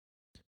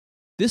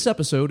This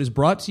episode is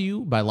brought to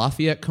you by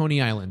Lafayette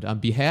Coney Island on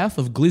behalf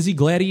of Glizzy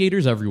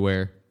Gladiators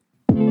everywhere.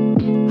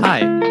 Hi,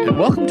 and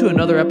welcome to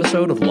another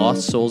episode of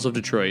Lost Souls of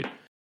Detroit.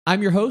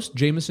 I'm your host,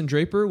 Jameson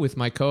Draper, with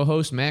my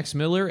co-host, Max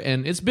Miller,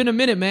 and it's been a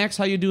minute, Max.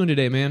 How you doing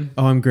today, man?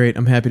 Oh, I'm great.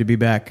 I'm happy to be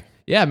back.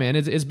 Yeah, man,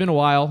 it's been a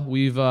while.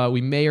 We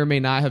may or may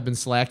not have been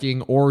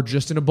slacking or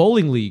just in a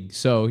bowling league,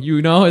 so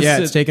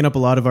it's taken up a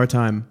lot of our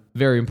time.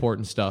 Very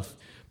important stuff.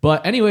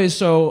 But anyways,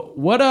 so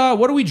what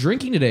are we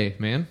drinking today,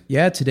 man?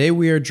 Yeah, today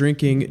we are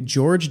drinking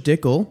George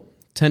Dickel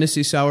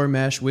Tennessee Sour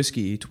Mash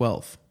Whiskey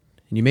 12.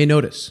 And you may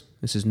notice,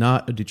 this is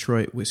not a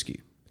Detroit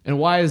whiskey. And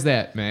why is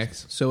that,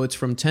 Max? So it's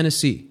from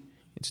Tennessee.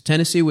 It's a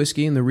Tennessee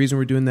whiskey, and the reason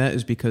we're doing that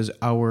is because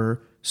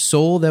our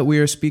soul that we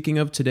are speaking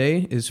of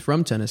today is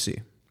from Tennessee.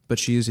 But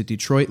she is a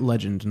Detroit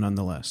legend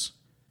nonetheless.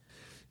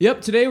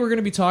 Yep, today we're going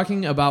to be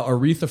talking about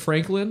Aretha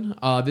Franklin.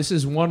 This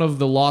is one of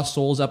the Lost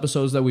Souls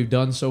episodes that we've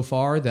done so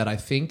far that I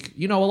think,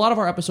 a lot of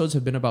our episodes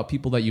have been about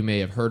people that you may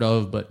have heard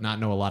of but not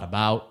know a lot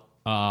about.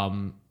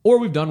 Or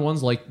we've done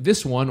ones like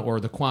this one or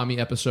the Kwame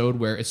episode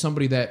where it's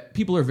somebody that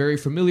people are very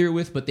familiar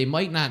with, but they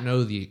might not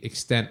know the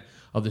extent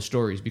of the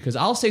stories. Because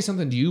I'll say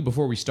something to you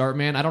before we start,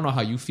 man. I don't know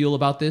how you feel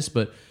about this,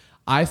 but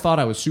I thought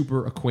I was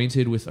super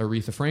acquainted with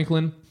Aretha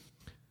Franklin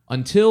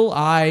until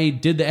I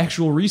did the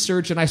actual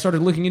research and I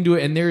started looking into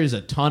it, and there is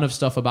a ton of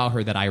stuff about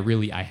her that I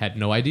had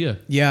no idea.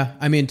 Yeah,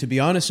 I mean, to be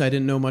honest, I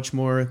didn't know much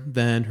more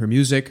than her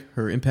music,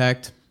 her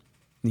impact,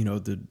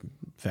 the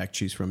fact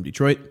she's from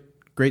Detroit.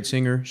 Great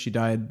singer. She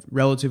died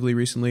relatively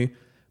recently.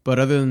 But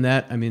other than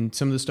that, I mean,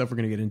 some of the stuff we're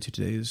going to get into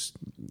today is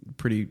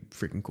pretty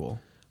freaking cool.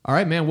 All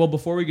right, man. Well,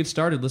 before we get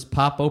started, let's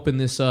pop open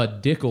this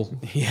Dickel.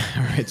 Yeah,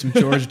 all right. Some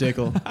George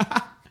Dickel.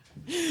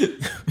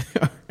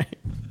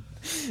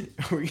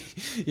 All right.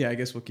 Yeah, I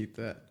guess we'll keep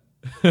that.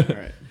 All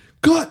right.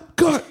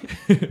 Cut!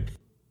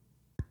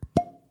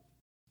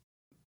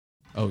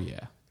 Oh, yeah.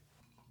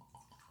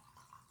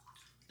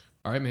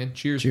 All right, man.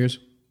 Cheers. Cheers.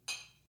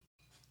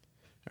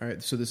 All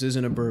right, so this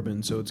isn't a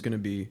bourbon, so it's going to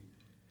be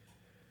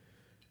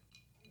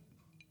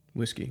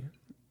whiskey.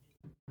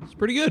 It's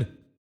pretty good.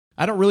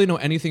 I don't really know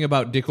anything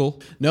about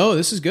Dickel. No,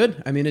 this is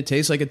good. I mean, it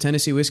tastes like a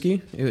Tennessee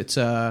whiskey. It's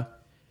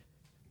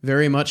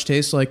very much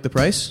tastes like the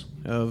price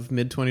of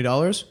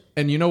mid-$20.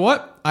 And you know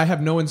what? I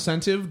have no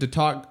incentive to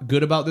talk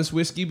good about this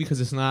whiskey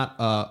because it's not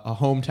a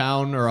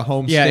hometown or a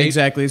home state. Yeah,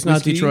 exactly. It's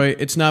whiskey. not Detroit.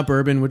 It's not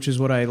bourbon, which is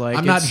what I like.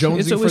 I'm not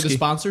jonesing for the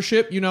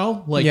sponsorship,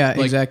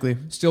 exactly.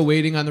 Still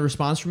waiting on the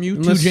response from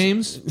you, to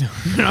James. You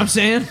know what I'm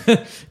saying?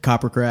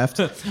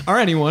 Coppercraft. Or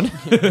anyone.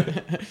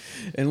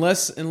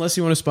 Unless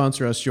you want to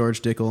sponsor us,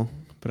 George Dickel.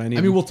 But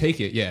we'll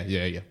take it.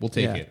 Yeah. We'll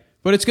take it.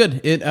 But it's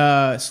good. It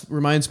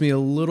reminds me a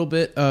little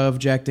bit of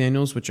Jack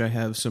Daniels, which I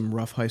have some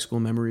rough high school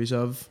memories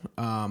of.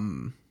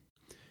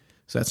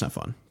 So that's not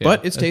fun. Yeah,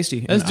 but it's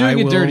tasty. That's doing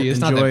it dirty. It's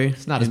not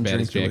as bad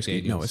as Jack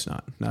Daniels. No, it's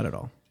not. Not at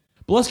all.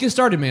 But let's get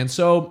started, man.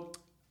 So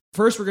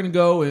first we're going to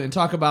go and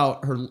talk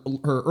about her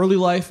early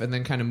life and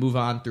then kind of move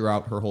on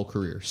throughout her whole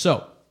career.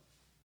 So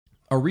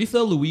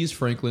Aretha Louise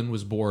Franklin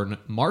was born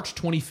March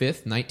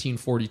 25th,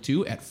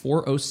 1942 at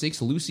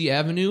 406 Lucy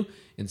Avenue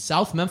in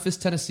South Memphis,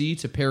 Tennessee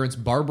to parents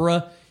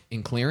Barbara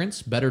and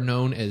Clarence, better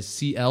known as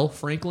C.L.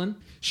 Franklin.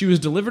 She was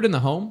delivered in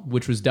the home,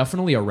 which was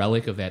definitely a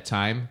relic of that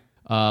time.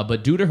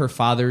 But due to her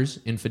father's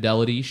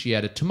infidelity, she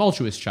had a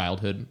tumultuous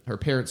childhood. Her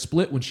parents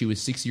split when she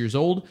was 6 years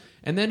old,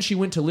 and then she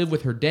went to live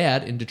with her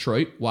dad in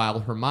Detroit while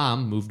her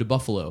mom moved to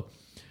Buffalo.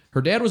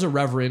 Her dad was a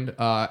reverend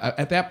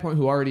at that point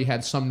who already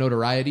had some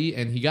notoriety,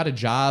 and he got a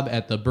job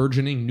at the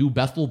burgeoning New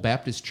Bethel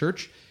Baptist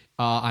Church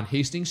on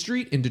Hastings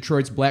Street in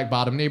Detroit's Black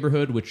Bottom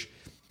neighborhood, which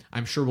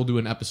I'm sure we'll do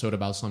an episode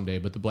about someday.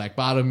 But the Black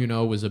Bottom,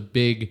 was a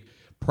big,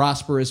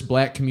 prosperous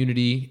black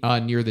community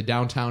near the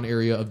downtown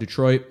area of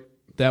Detroit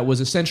that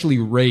was essentially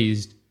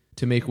raised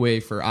to make way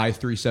for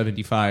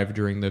I-375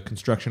 during the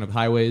construction of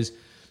highways.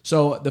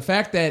 So the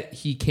fact that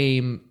he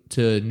came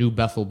to New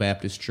Bethel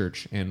Baptist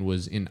Church and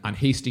was on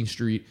Hastings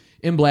Street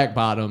in Black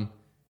Bottom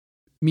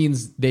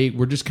means they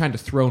were just kind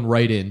of thrown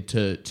right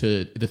into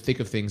the thick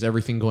of things,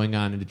 everything going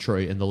on in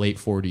Detroit in the late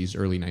 40s,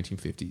 early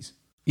 1950s.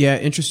 Yeah,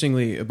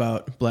 interestingly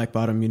about Black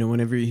Bottom,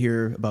 whenever you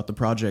hear about the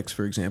projects,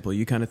 for example,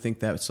 you kind of think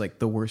that's like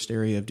the worst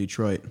area of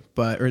Detroit,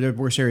 or the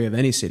worst area of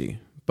any city.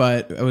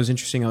 But it was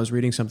interesting. I was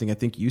reading something I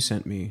think you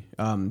sent me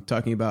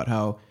talking about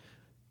how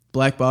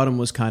Black Bottom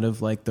was kind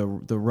of like the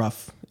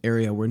rough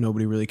area where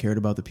nobody really cared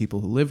about the people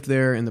who lived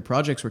there, and the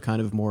projects were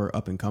kind of more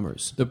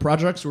up-and-comers. The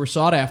projects were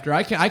sought after.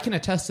 I can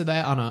attest to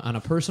that on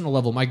a personal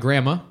level. My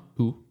grandma,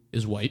 who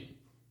is white,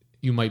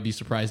 you might be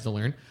surprised to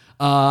learn,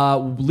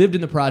 lived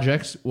in the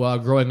projects while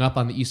growing up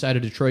on the east side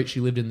of Detroit.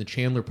 She lived in the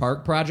Chandler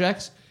Park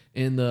projects.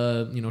 She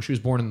was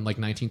born in like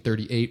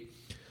 1938.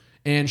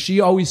 And she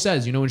always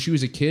says, when she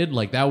was a kid,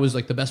 like that was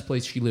like the best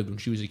place she lived when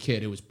she was a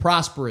kid. It was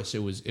prosperous.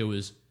 It was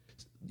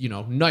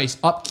nice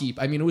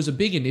upkeep. I mean, it was a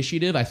big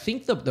initiative. I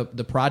think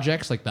the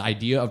projects, like the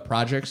idea of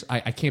projects,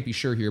 I can't be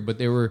sure here, but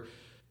they were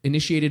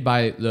initiated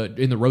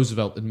in the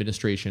Roosevelt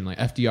administration, like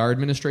FDR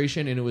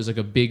administration, and it was like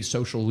a big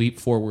social leap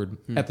forward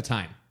at the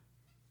time.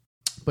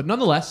 But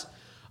nonetheless,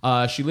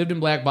 she lived in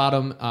Black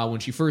Bottom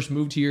when she first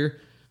moved here.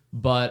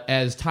 But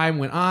as time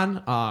went on,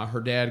 her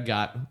dad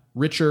got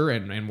richer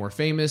and more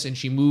famous, and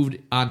she moved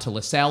onto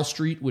LaSalle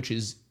Street, which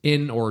is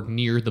in or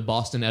near the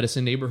Boston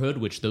Edison neighborhood,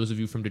 which those of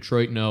you from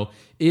Detroit know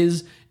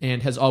is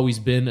and has always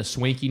been a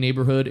swanky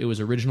neighborhood. It was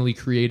originally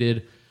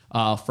created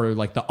for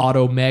like the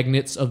auto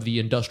magnates of the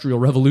Industrial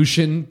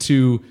Revolution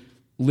to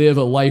live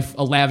a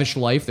lavish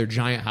life. They're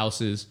giant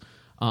houses.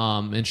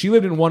 And she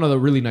lived in one of the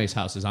really nice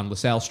houses on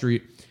LaSalle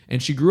Street.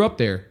 And she grew up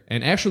there.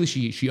 And actually,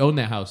 she owned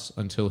that house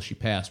until she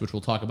passed, which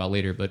we'll talk about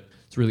later, but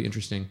it's really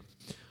interesting.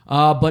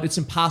 But it's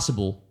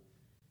impossible,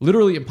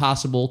 literally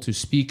impossible, to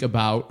speak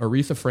about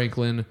Aretha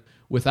Franklin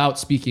without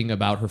speaking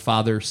about her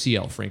father,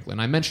 C.L. Franklin.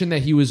 I mentioned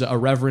that he was a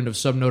reverend of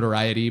some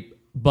notoriety,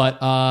 but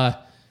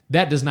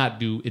that does not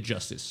do it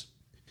justice.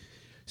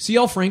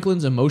 C.L.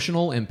 Franklin's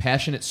emotional and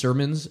passionate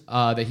sermons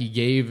that he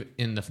gave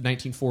in the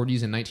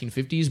 1940s and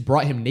 1950s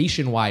brought him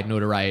nationwide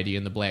notoriety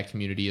in the black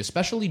community,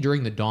 especially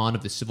during the dawn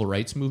of the civil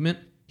rights movement.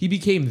 He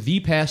became the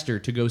pastor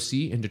to go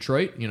see in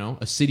Detroit,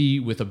 a city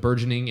with a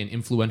burgeoning and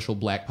influential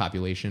black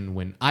population.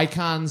 When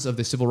icons of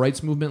the civil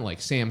rights movement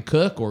like Sam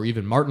Cooke or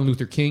even Martin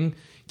Luther King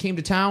came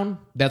to town,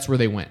 that's where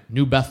they went.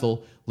 New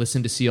Bethel,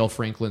 listened to C.L.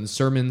 Franklin's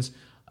sermons.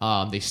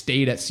 They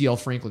stayed at C.L.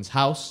 Franklin's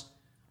house.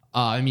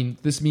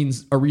 This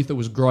means Aretha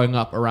was growing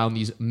up around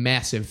these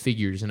massive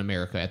figures in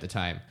America at the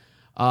time.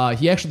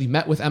 He actually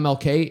met with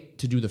MLK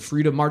to do the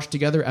Freedom March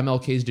together,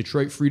 MLK's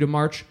Detroit Freedom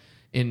March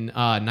in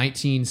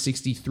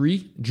 1963,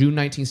 June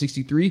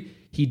 1963.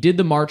 He did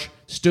the march,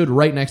 stood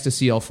right next to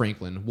C.L.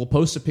 Franklin. We'll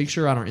post a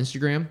picture on our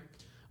Instagram,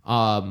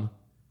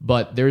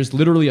 but there's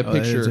literally a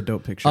picture, a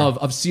dope picture.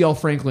 of C.L.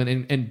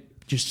 Franklin and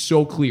just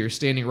so clear,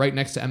 standing right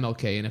next to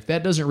MLK. And if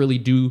that doesn't really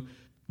do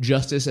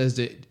justice as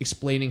to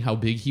explaining how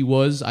big he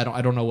was, I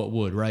don't know what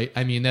would, right?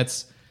 I mean,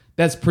 that's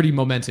pretty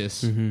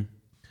momentous. Mm-hmm.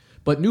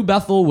 But New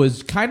Bethel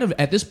was kind of,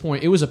 at this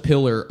point, it was a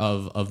pillar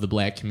of the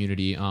black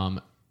community.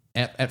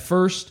 At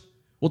first,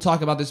 we'll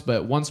talk about this,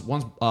 but once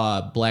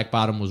Black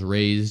Bottom was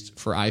raised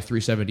for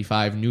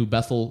I-375, New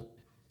Bethel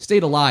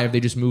stayed alive. They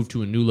just moved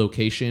to a new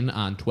location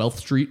on 12th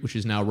Street, which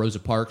is now Rosa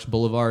Parks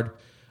Boulevard,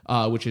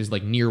 which is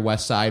like near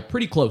West Side,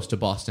 pretty close to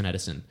Boston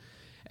Edison,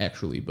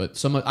 actually.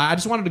 But I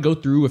just wanted to go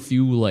through a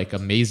few like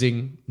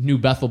amazing New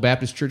Bethel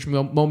Baptist Church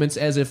moments,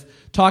 as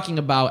if talking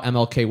about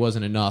MLK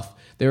wasn't enough.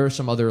 There are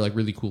some other like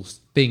really cool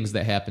things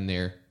that happened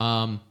there.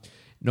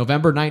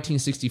 November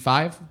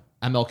 1965,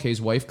 MLK's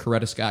wife,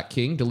 Coretta Scott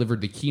King, delivered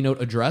the keynote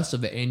address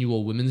of the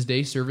annual Women's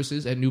Day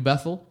services at New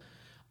Bethel.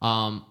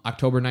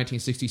 October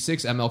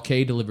 1966,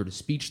 MLK delivered a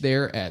speech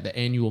there at the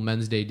annual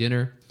Men's Day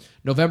dinner.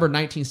 November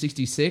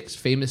 1966,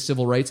 famous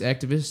civil rights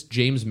activist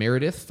James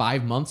Meredith,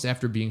 5 months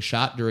after being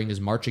shot during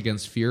his March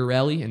Against Fear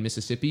rally in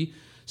Mississippi,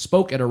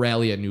 spoke at a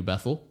rally at New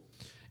Bethel.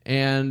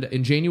 And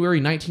in January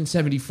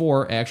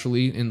 1974,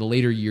 actually, in the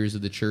later years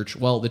of the church,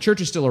 well, the church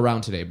is still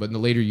around today, but in the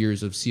later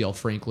years of C.L.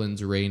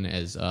 Franklin's reign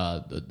as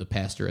the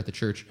pastor at the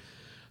church,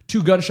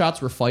 2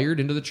 gunshots were fired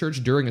into the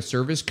church during a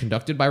service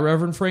conducted by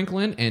Reverend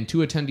Franklin, and 2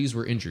 attendees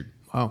were injured.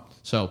 Wow.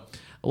 So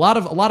a lot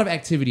of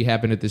activity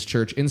happened at this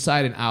church,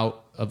 inside and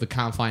out of the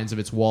confines of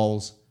its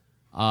walls.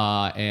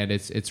 And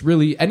it's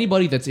really,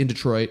 anybody that's in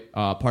Detroit,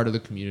 part of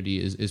the community,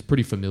 is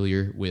pretty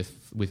familiar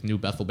with New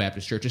Bethel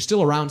Baptist Church. It's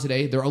still around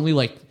today.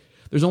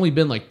 There's only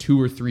been like 2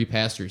 or 3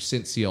 pastors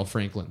since C.L.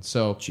 Franklin.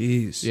 So,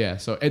 jeez. Yeah,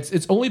 so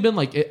it's only been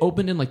like, it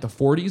opened in like the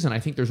 40s, and I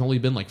think there's only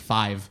been like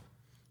 5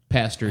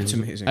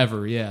 pastors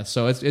ever. Yeah,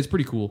 so it's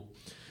pretty cool.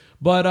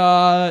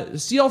 But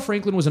C.L.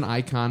 Franklin was an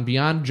icon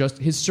beyond just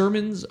his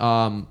sermons.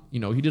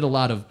 He did a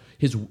lot of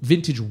his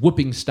vintage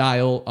whooping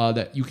style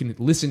that you can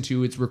listen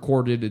to. It's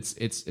recorded.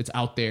 It's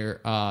out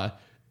there.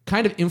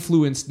 Kind of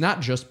influenced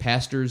not just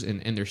pastors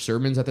and their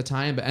sermons at the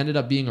time, but ended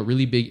up being a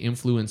really big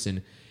influence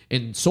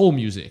in soul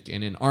music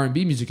and in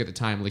R&B music at the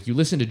time. Like, you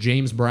listen to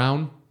James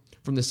Brown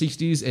from the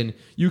 60s, and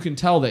you can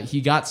tell that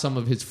he got some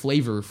of his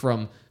flavor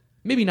from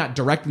maybe not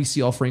directly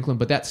C.L. Franklin,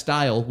 but that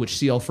style which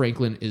C.L.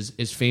 Franklin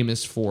is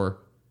famous for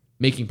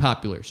making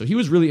popular. So he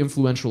was really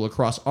influential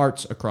across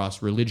arts,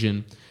 across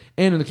religion,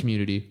 and in the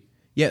community.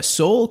 Yeah,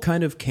 soul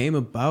kind of came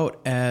about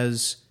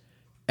as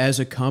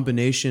a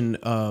combination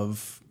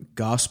of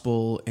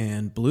gospel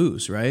and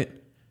blues, right?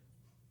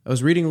 I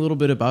was reading a little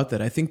bit about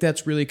that. I think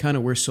that's really kind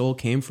of where soul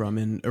came from,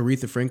 and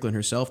Aretha Franklin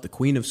herself, the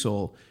queen of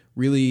soul,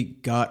 really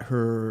got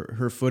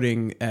her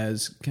footing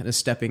as kind of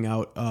stepping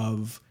out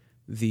of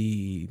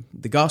the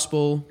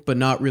gospel, but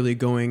not really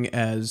going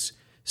as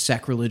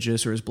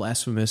sacrilegious or as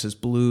blasphemous as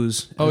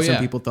blues, as some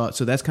people thought.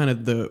 So that's kind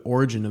of the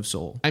origin of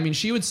soul. I mean,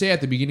 she would say at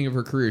the beginning of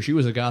her career, she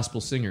was a gospel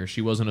singer.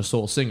 She wasn't a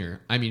soul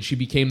singer. I mean, she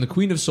became the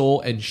queen of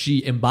soul, and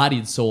she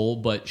embodied soul,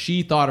 but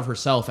she thought of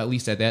herself, at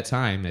least at that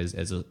time, as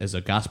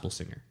a gospel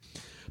singer.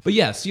 But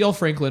yeah, C.L.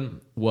 Franklin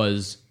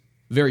was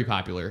very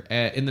popular.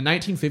 In the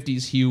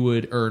 1950s, he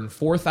would earn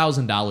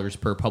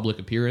 $4,000 per public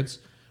appearance.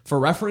 For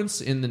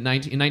reference, in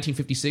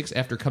 1956,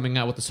 after coming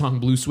out with the song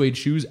Blue Suede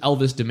Shoes,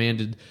 Elvis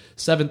demanded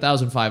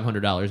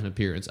 $7,500 an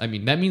appearance. I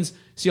mean, that means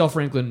C.L.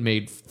 Franklin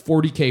made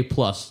 $40K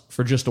plus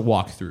for just a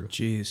walkthrough.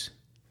 Jeez.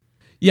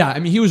 Yeah, I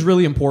mean, he was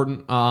really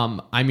important.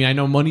 I mean, I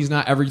know money's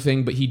not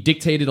everything, but he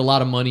dictated a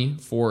lot of money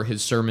for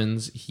his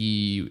sermons.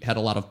 He had a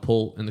lot of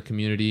pull in the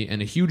community,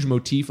 and a huge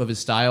motif of his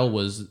style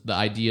was the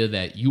idea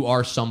that you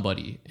are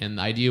somebody. And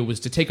the idea was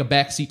to take a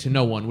backseat to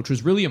no one, which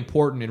was really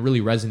important and really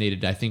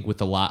resonated, I think,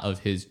 with a lot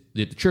of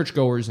the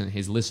churchgoers and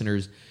his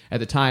listeners at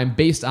the time,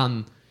 based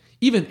on,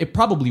 even, it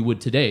probably would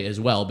today as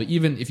well, but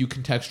even if you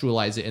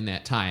contextualize it in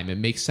that time, it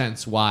makes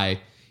sense why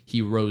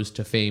he rose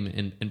to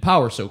fame and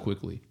power so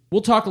quickly.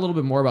 We'll talk a little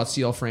bit more about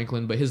C.L.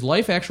 Franklin, but his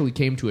life actually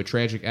came to a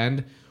tragic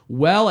end.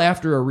 Well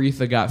after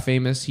Aretha got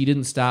famous, he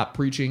didn't stop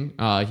preaching.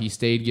 He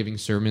stayed giving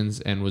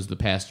sermons and was the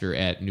pastor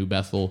at New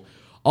Bethel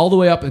all the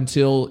way up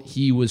until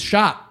he was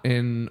shot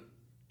and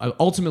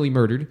ultimately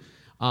murdered.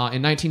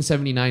 In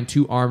 1979,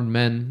 2 armed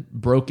men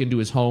broke into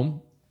his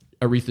home,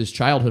 Aretha's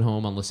childhood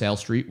home on LaSalle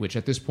Street, which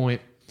at this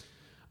point,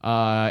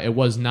 it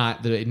was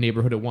not the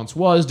neighborhood it once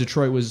was.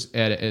 Detroit was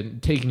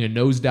taking a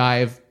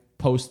nosedive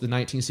post the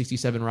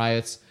 1967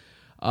 riots.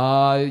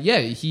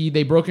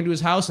 They broke into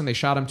his house and they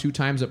shot him 2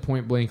 times at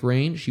point blank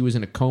range. He was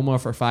in a coma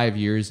for 5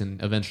 years and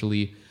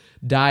eventually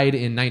died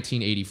in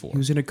 1984. He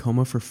was in a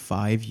coma for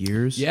 5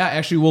 years? Yeah,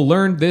 actually, we'll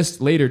learn this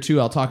later too.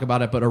 I'll talk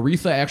about it. But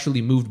Aretha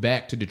actually moved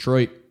back to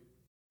Detroit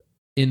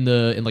in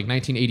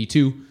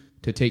 1982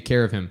 to take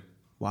care of him.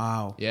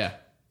 Wow. Yeah.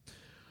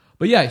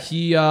 But yeah,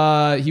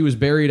 he was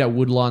buried at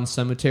Woodlawn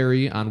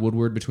Cemetery on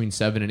Woodward between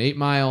 7 and 8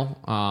 Mile,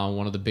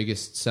 one of the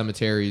biggest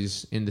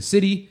cemeteries in the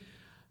city.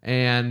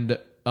 And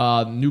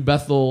New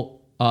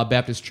Bethel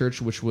Baptist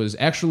Church, which was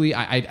actually,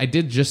 I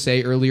did just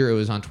say earlier it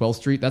was on 12th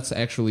Street. That's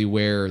actually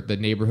where the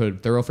neighborhood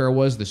thoroughfare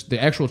was.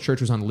 The actual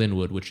church was on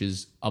Linwood, which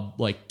is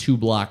like 2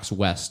 blocks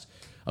west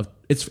of.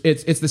 It's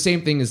the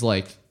same thing as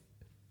like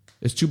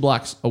it's 2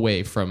 blocks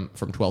away from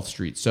 12th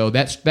Street. So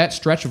that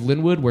stretch of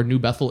Linwood where New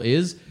Bethel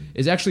is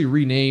actually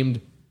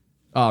renamed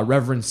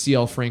Reverend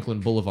C.L. Franklin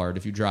Boulevard.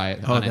 If you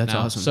drive on it that's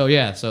now, awesome. So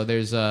yeah, so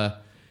there's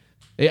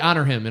they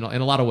honor him in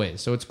a lot of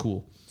ways. So it's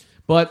cool,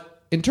 but.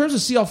 In terms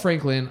of C.L.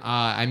 Franklin,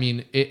 I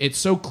mean, it's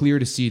so clear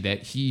to see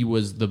that he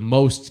was the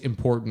most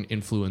important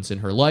influence in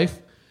her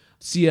life.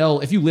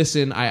 C.L., if you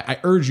listen, I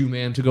urge you,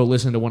 man, to go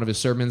listen to one of his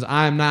sermons.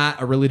 I'm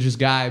not a religious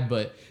guy,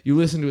 but you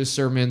listen to his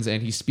sermons,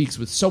 and he speaks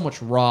with so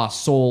much raw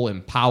soul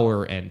and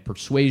power and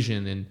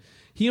persuasion, and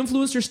he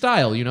influenced her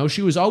style. You know,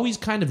 she was always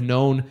kind of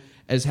known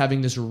as having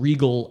this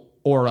regal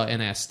aura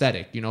and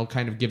aesthetic, you know,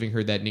 kind of giving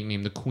her that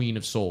nickname, the Queen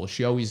of Soul.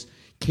 She always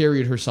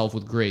carried herself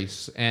with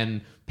grace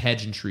and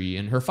pageantry,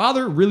 and her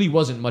father really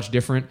wasn't much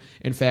different.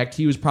 In fact,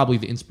 he was probably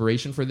the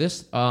inspiration for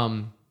this.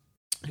 In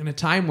a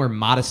time where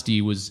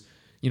modesty was,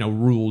 you know,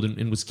 ruled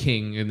and was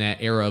king in that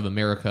era of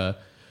America,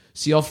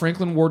 C.L.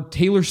 Franklin wore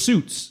tailor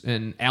suits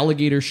and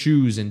alligator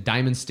shoes and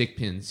diamond stick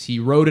pins. He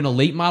rode in a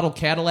late model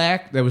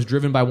Cadillac that was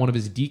driven by one of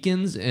his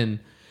deacons, and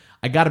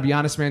I got to be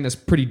honest, man, that's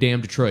pretty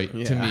damn Detroit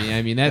to me.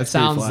 I mean, that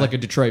sounds like a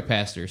Detroit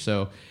pastor.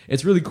 So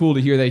it's really cool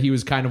to hear that he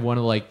was kind of one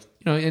of like,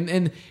 you know,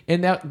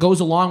 and that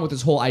goes along with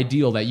this whole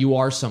ideal that you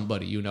are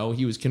somebody, you know.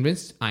 He was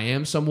convinced, I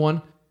am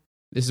someone.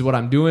 This is what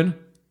I'm doing.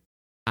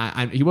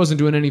 He wasn't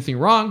doing anything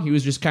wrong. He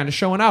was just kind of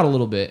showing out a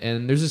little bit.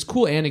 And there's this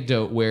cool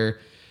anecdote where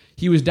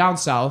he was down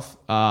south.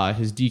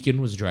 His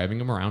deacon was driving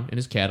him around in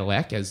his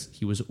Cadillac, as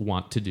he was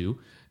wont to do.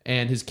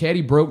 And his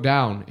caddy broke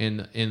down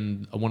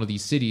in one of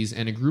these cities,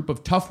 and a group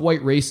of tough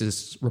white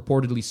racists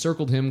reportedly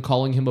circled him,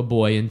 calling him a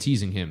boy and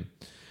teasing him.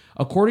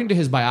 According to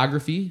his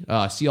biography,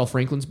 C.L.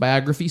 Franklin's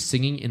biography,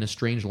 Singing in a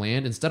Strange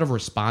Land, instead of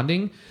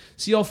responding,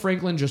 C.L.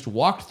 Franklin just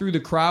walked through the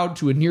crowd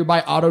to a nearby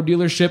auto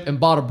dealership and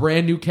bought a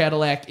brand new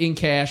Cadillac in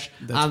cash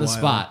on the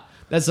spot.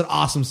 That's an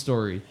awesome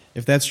story.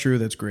 If that's true,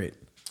 that's great.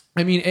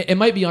 I mean, it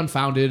might be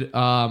unfounded,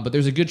 but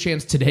there's a good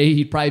chance today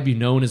he'd probably be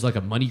known as like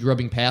a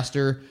money-grubbing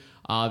pastor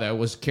that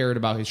was cared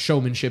about his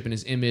showmanship and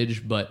his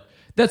image, but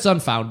that's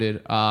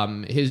unfounded.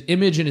 His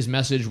image and his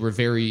message were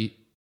very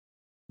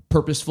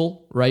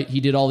purposeful, right?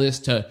 He did all this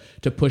to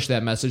push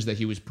that message that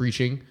he was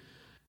preaching,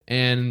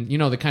 and you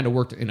know, they kind of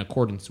worked in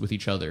accordance with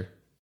each other.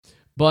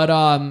 But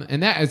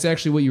and that is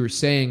actually what you were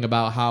saying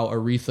about how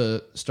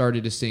Aretha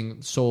started to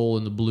sing soul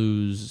and the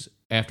blues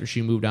after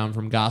she moved on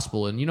from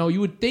gospel. And you know, you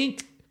would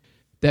think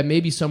that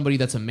maybe somebody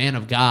that's a man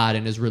of God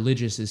and as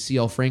religious as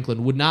C.L.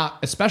 Franklin would not,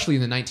 especially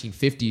in the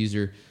 1950s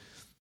or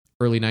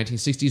early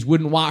 1960s,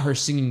 wouldn't want her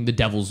singing the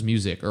devil's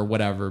music or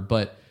whatever.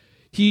 But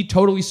he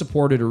totally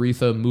supported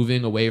Aretha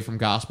moving away from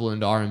gospel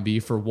into R&B.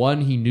 For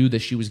one, he knew that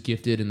she was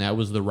gifted and that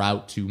was the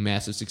route to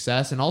massive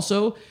success. And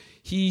also,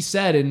 he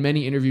said in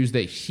many interviews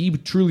that he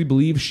truly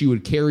believed she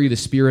would carry the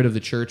spirit of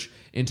the church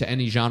into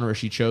any genre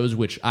she chose,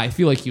 which I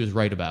feel like he was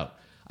right about.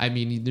 I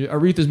mean,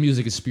 Aretha's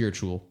music is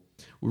spiritual,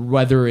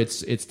 whether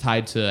it's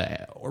tied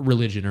to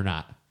religion or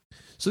not.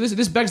 So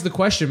this begs the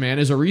question, man,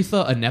 is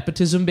Aretha a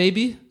nepotism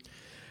baby?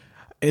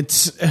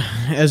 It's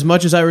as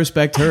much as I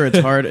respect her, it's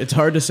hard. It's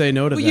hard to say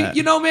no to that.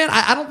 You know, man,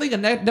 I don't think a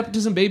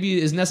nepotism baby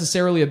is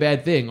necessarily a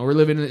bad thing. Or we're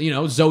living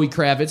in, Zoe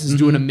Kravitz is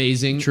doing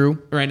amazing. True.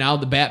 Right now,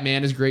 the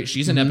Batman is great.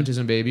 She's a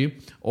nepotism baby.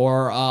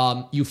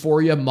 Or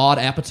Euphoria, Maude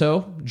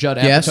Apatow, Judd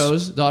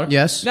Apatow's daughter.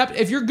 Yes.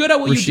 If you're good at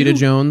what you do.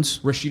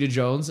 Rashida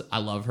Jones, I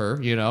love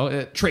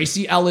her.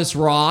 Tracy Ellis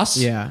Ross.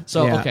 Yeah.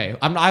 So yeah. okay,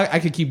 I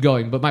could keep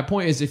going, but my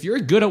point is, if you're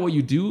good at what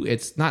you do,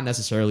 it's not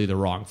necessarily the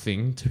wrong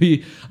thing to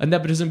be a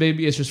nepotism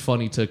baby. It's just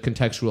funny to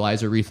contextualize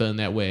Aretha in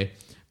that way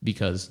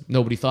because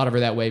nobody thought of her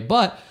that way.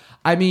 But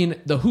I mean,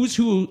 the who's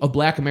who of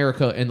Black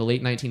America in the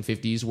late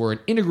 1950s were an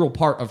integral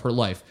part of her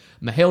life.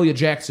 Mahalia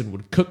Jackson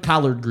would cook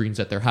collard greens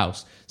at their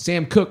house.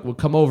 Sam Cooke would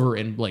come over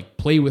and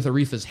play with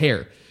Aretha's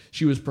hair.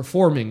 She was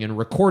performing and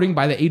recording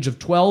by the age of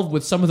 12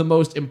 with some of the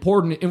most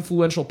important and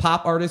influential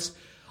pop artists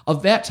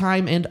of that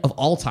time and of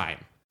all time.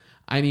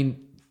 I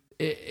mean,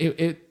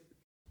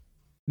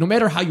 no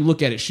matter how you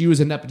look at it, she was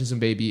a nepotism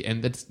baby,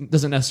 and that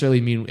doesn't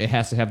necessarily mean it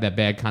has to have that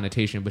bad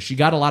connotation, but she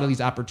got a lot of these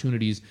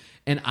opportunities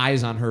and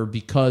eyes on her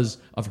because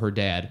of her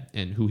dad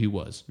and who he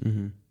was.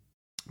 Mm-hmm.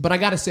 But I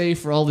gotta say,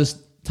 for all this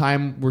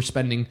time we're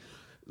spending,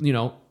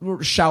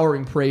 we're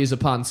showering praise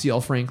upon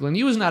C.L. Franklin,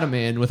 he was not a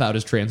man without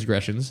his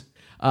transgressions.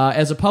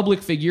 As a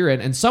public figure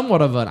and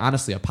somewhat of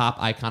honestly, a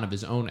pop icon of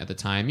his own at the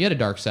time, he had a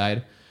dark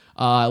side.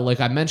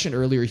 Like I mentioned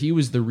earlier, he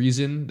was the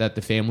reason that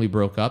the family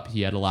broke up.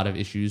 He had a lot of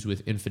issues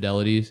with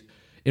infidelity.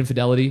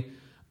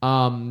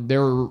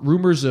 There were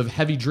rumors of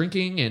heavy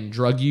drinking and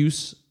drug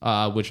use,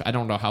 which I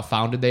don't know how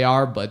founded they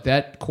are, but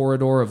that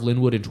corridor of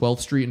Linwood and 12th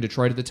Street in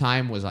Detroit at the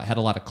time had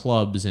a lot of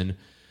clubs, and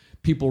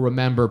people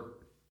remember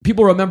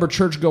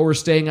churchgoers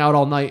staying out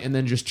all night and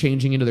then just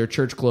changing into their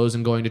church clothes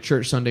and going to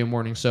church Sunday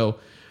morning. So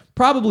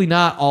probably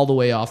not all the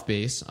way off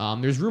base.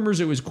 There's rumors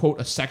it was, quote,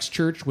 a sex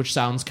church, which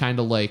sounds kind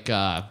of like...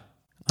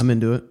 I'm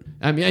into it.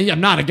 I mean, I'm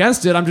not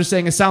against it. I'm just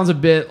saying it sounds a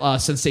bit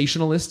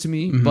sensationalist to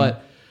me,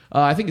 but...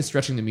 I think it's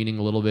stretching the meaning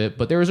a little bit,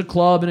 but there was a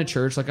club and a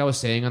church, like I was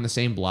saying, on the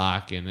same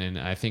block, and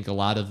I think a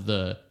lot of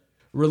the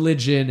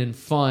religion and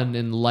fun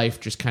and life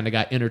just kind of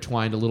got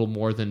intertwined a little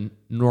more than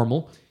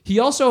normal. He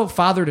also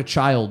fathered a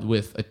child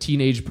with a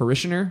teenage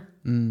parishioner,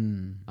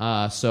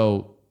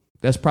 so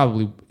that's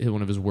probably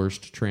one of his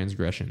worst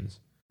transgressions.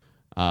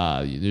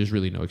 There's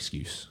really no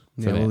excuse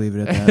for that. We'll leave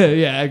it at that.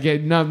 Yeah,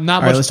 again, not much.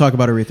 All right, let's talk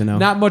about Aretha now.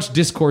 Not much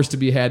discourse to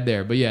be had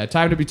there, but yeah,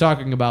 time to be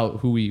talking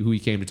about who he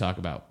came to talk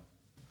about.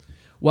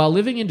 While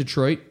living in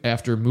Detroit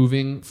after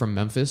moving from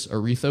Memphis,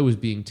 Aretha was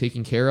being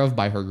taken care of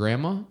by her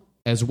grandma,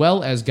 as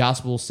well as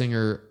gospel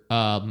singer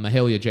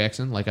Mahalia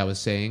Jackson, like I was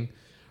saying.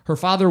 Her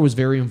father was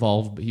very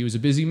involved, but he was a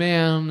busy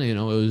man. It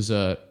was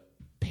a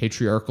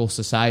patriarchal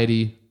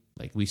society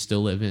like we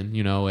still live in.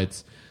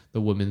 It's the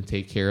women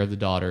take care of the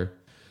daughter.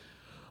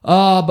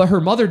 But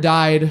her mother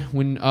died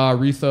when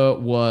Aretha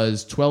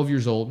was 12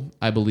 years old,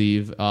 I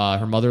believe.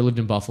 Her mother lived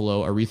in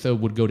Buffalo. Aretha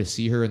would go to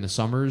see her in the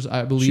summers,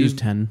 I believe. She was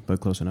 10, but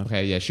close enough.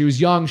 Okay, yeah. She was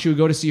young. She would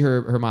go to see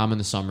her mom in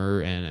the summer,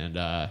 and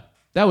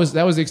that was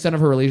the extent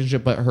of her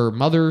relationship. But her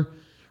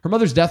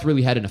mother's death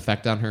really had an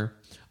effect on her.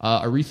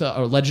 Aretha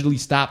allegedly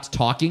stopped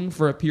talking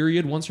for a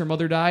period once her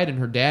mother died, and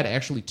her dad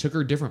actually took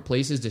her different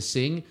places to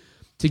sing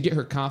to get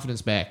her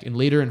confidence back. And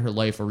later in her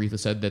life, Aretha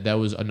said that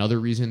was another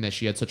reason that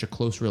she had such a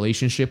close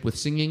relationship with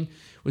singing,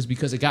 was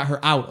because it got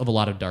her out of a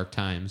lot of dark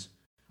times.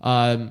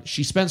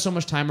 She spent so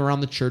much time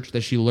around the church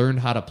that she learned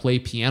how to play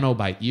piano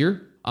by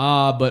ear.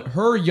 But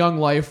her young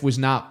life was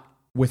not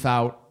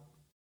without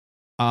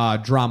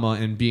drama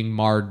and being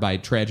marred by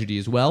tragedy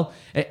as well.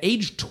 At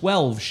age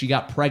 12, she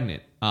got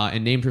pregnant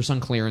and named her son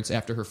Clarence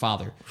after her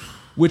father,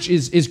 which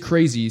is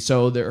crazy.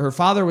 So her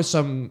father was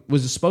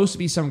supposed to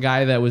be some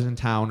guy that was in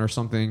town or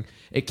something.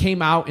 It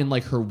came out in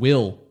her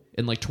will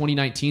in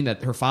 2019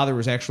 that her father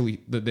was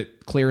actually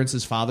that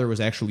Clarence's father was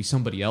actually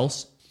somebody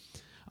else.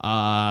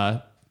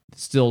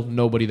 Still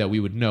nobody that we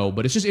would know,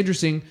 but it's just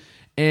interesting.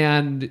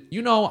 And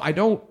I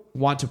don't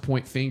want to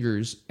point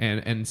fingers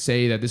and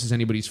say that this is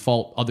anybody's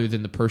fault other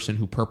than the person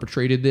who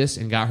perpetrated this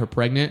and got her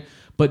pregnant.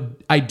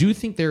 But I do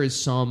think there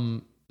is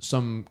some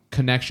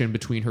connection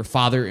between her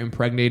father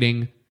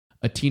impregnating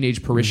a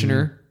teenage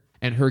parishioner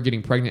and her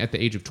getting pregnant at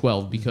the age of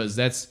 12, because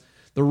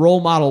the role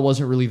model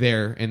wasn't really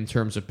there in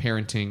terms of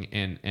parenting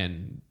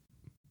and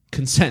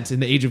consent in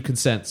the age of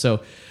consent.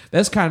 So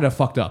that's kind of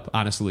fucked up,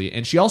 honestly.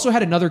 And she also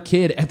had another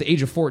kid at the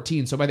age of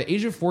 14. So by the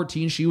age of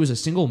 14, she was a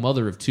single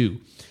mother of 2,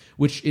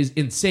 which is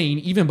insane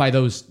even by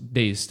those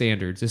days'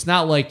 standards. It's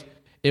not like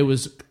it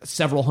was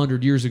several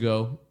hundred years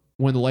ago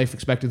when the life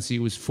expectancy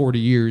was 40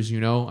 years,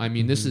 I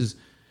mean, this is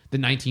the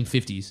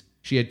 1950s.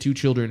 She had 2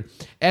 children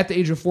at the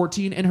age of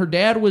 14, and her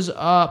dad was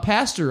a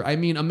pastor. I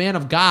mean, a man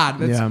of God.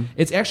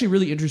 It's actually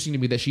really interesting to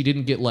me that she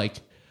didn't get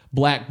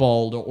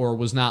blackballed or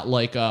was not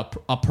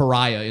a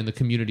pariah in the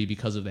community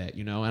because of that,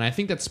 And I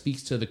think that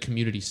speaks to the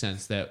community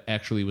sense that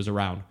actually was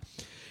around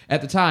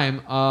at the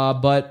time.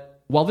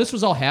 But while this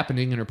was all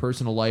happening in her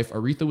personal life,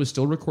 Aretha was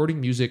still recording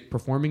music,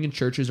 performing in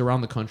churches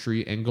around the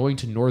country, and going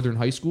to Northern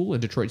High School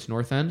in Detroit's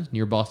North End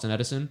near Boston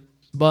Edison.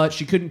 But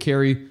she couldn't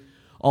carry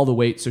all the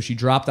weight, so she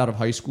dropped out of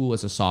high school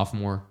as a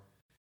sophomore.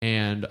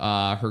 and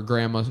her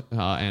grandma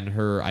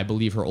and I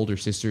believe her older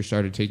sister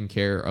started taking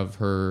care of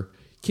her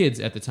kids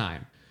at the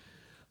time.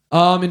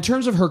 In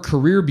terms of her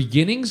career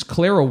beginnings,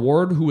 Clara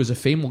Ward, who was a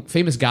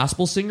famous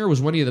gospel singer,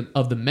 was one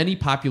of the many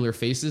popular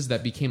faces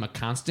that became a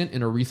constant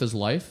in Aretha's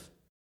life.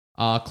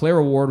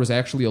 Clara Ward was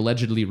actually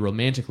allegedly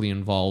romantically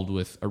involved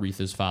with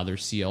Aretha's father,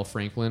 C.L.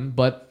 Franklin,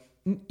 but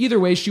either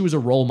way, she was a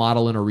role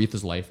model in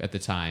Aretha's life at the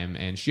time,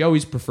 and she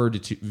always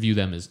preferred to view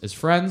them as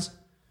friends.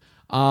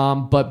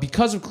 But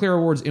because of Clara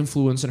Ward's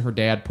influence and her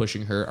dad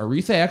pushing her,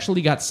 Aretha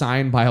actually got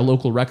signed by a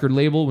local record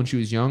label when she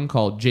was young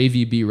called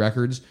JVB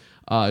Records.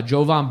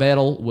 Joe Von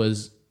Battle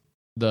was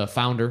the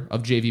founder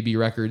of JVB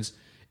Records.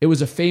 It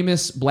was a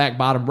famous Black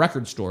Bottom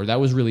record store. That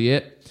was really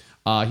it.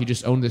 He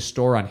just owned this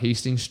store on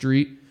Hastings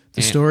Street.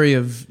 The story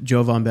of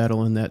Joe Von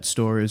Battle in that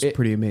store is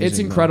pretty amazing. It's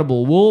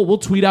incredible. We'll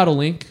tweet out a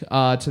link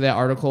to that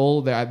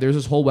article. There's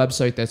this whole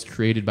website that's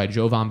created by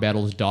Joe Von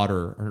Battle's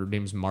daughter. Her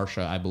name's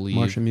Marsha, I believe.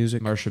 Marsha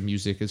Music. Marsha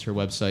Music is her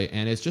website.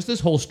 And it's just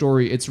this whole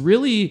story. It's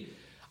really,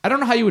 I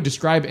don't know how you would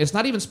describe it. It's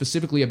not even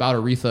specifically about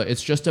Aretha.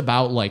 It's just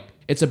about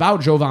it's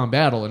about Joe Von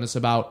Battle. And it's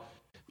about,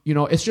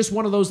 it's just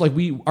one of those,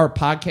 our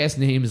podcast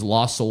name is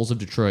Lost Souls of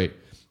Detroit.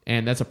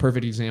 And that's a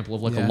perfect example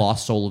of a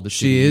lost soul of the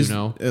city. She is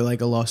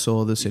like a lost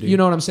soul of the city. You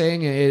know what I'm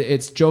saying?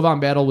 It's Joe Von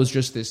Battle was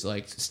just this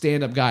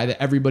stand-up guy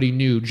that everybody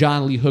knew.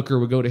 John Lee Hooker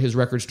would go to his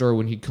record store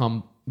when he'd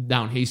come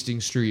down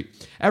Hastings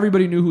Street.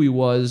 Everybody knew who he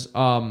was.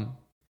 Highly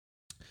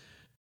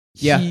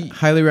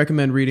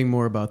recommend reading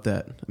more about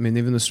that. I mean,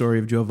 even the story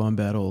of Joe Von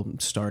Battle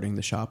starting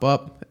the shop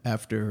up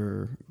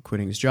after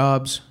quitting his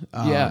jobs.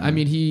 I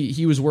mean,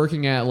 he was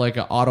working at an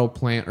auto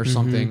plant or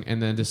something,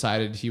 and then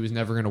decided he was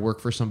never going to work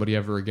for somebody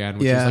ever again,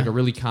 which is a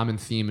really common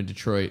theme in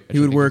Detroit. He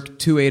would work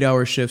 2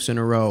 8-hour shifts in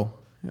a row,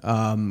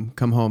 come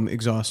home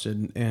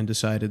exhausted, and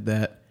decided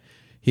that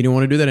he didn't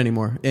want to do that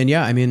anymore. And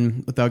I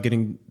mean, without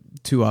getting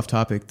too off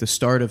topic, the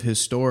start of his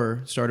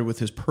store started with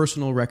his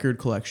personal record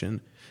collection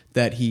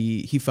that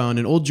he found.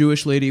 An old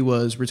Jewish lady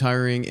was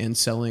retiring and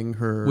selling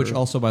her... Which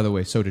also, by the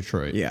way, so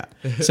Detroit. Yeah.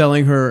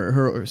 Selling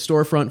her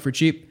storefront for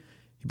cheap.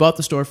 He bought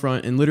the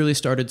storefront and literally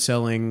started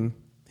selling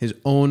his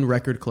own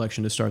record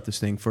collection to start this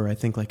thing for, I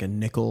think, a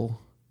nickel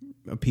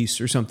a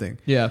piece or something.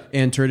 Yeah.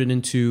 And turned it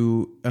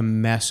into a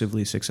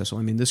massively successful...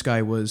 I mean, this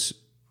guy was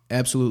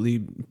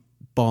absolutely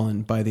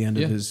balling by the end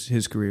of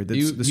his career.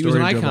 The story he was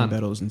an of Joe icon. Von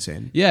Battle is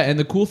insane. Yeah, and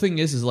the cool thing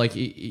is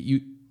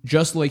you...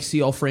 Just like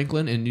C.L.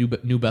 Franklin and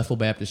New Bethel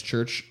Baptist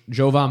Church,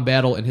 Joe Von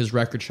Battle and his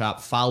record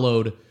shop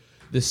followed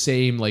the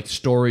same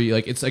story.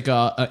 It's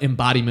a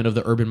embodiment of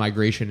the urban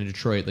migration in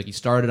Detroit. He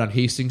started on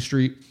Hastings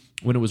Street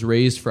when it was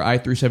raised for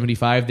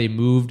I-375. They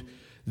moved.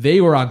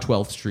 They were on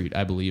 12th Street,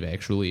 I believe,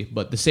 actually,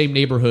 but the same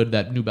neighborhood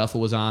that New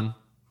Bethel was on.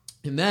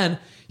 And then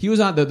he was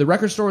on the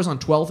record store was on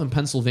 12th and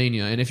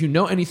Pennsylvania. And if you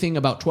know anything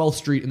about 12th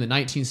Street in the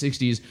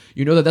 1960s,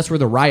 you know that that's where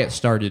the riots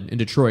started in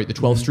Detroit, the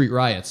 12th Street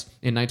riots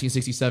in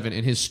 1967.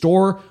 And his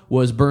store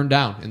was burned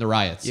down in the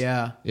riots.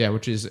 Yeah. Yeah,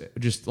 which is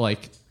just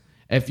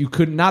if you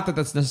could, not that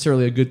that's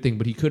necessarily a good thing,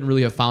 but he couldn't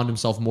really have found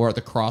himself more at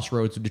the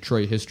crossroads of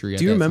Detroit history.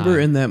 Do you remember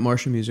in that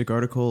Marsha Music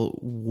article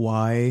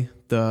why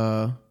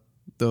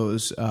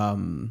those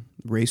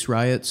race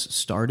riots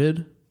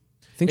started?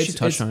 I think she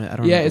touched on it. I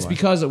don't know. Yeah, it's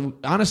because,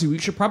 honestly, we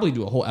should probably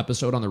do a whole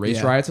episode on the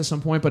race riots at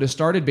some point, but it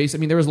started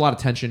there was a lot of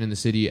tension in the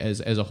city as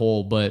a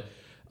whole, but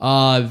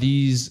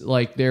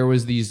there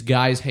was these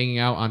guys hanging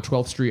out on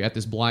 12th Street at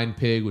this Blind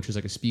Pig, which was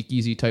a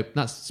speakeasy type,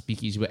 not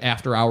speakeasy, but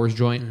after hours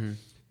joint. Mm-hmm.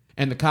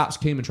 And the cops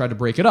came and tried to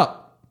break it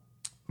up.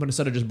 But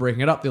instead of just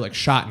breaking it up, they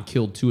shot and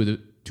killed two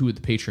of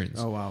the patrons.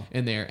 Oh, wow.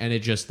 In there. And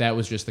that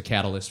was just the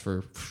catalyst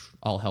for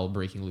all hell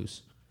breaking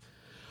loose.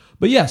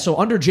 But yeah, so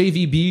under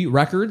JVB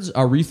Records,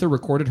 Aretha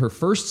recorded her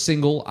first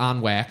single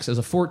on wax as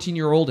a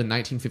 14-year-old in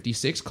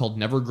 1956 called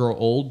Never Grow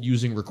Old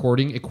using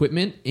recording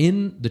equipment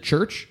in the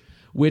church,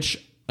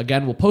 which,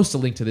 again, we'll post a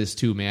link to this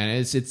too, man.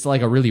 It's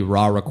a really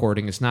raw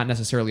recording. It's not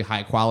necessarily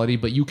high quality,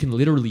 but you can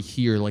literally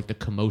hear the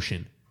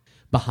commotion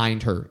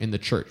behind her in the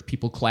church.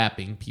 People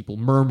clapping, people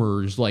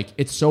murmurs.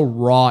 It's so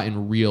raw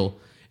and real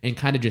and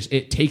kind of just,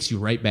 it takes you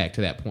right back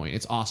to that point.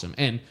 It's awesome.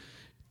 And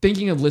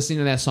thinking of listening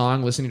to that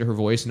song, listening to her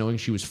voice, knowing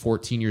she was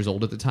 14 years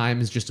old at the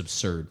time is just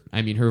absurd.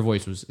 I mean, her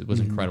voice was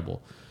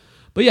incredible.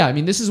 But yeah, I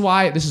mean, this is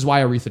why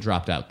Aretha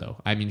dropped out,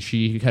 though. I mean,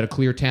 she had a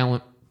clear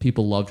talent.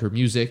 People loved her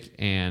music,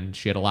 and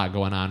she had a lot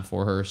going on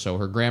for her. So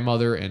her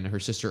grandmother and her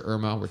sister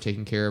Irma were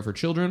taking care of her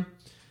children.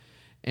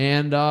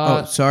 And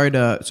sorry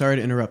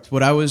to interrupt.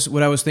 What I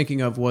was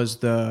thinking of was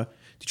the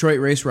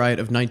Detroit race riot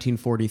of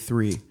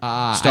 1943.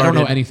 I don't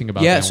know anything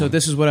about that. Yeah, so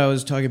this is what I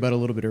was talking about a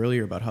little bit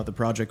earlier about how the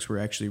projects were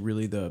actually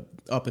really the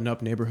up and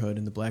up neighborhood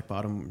and the Black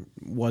Bottom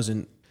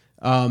wasn't.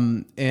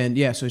 And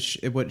yeah, so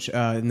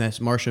in that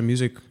Marsha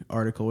Music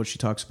article, what she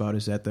talks about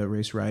is that the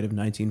race riot of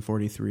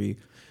 1943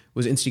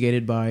 was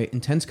instigated by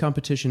intense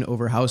competition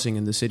over housing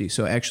in the city.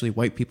 So actually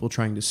white people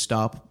trying to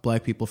stop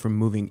black people from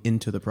moving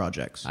into the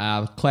projects.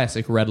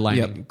 Classic redlining.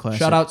 Yep, classic.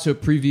 Shout out to a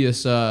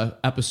previous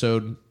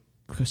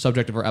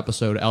subject of our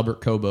episode,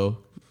 Albert Cobo.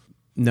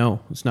 No,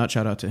 it's not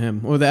shout out to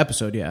him. Well, the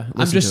episode, yeah.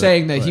 I'm just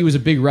saying that he was a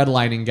big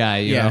redlining guy.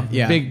 You know?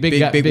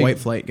 Big white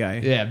flight guy.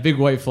 Yeah, big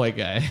white flight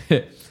guy.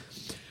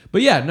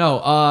 But yeah,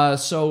 no.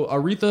 So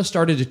Aretha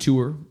started to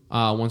tour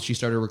once she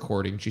started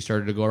recording. She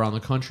started to go around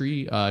the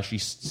country. She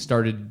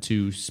started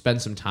to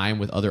spend some time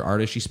with other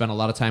artists. She spent a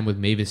lot of time with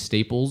Mavis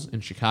Staples in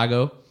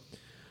Chicago.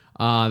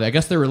 I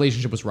guess their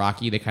relationship was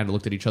rocky. They kind of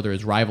looked at each other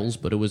as rivals,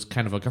 but it was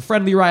kind of like a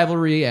friendly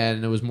rivalry,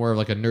 and it was more of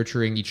like a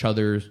nurturing each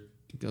other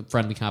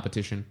friendly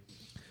competition.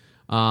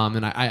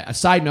 And a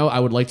side note, I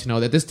would like to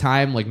know that at this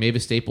time, like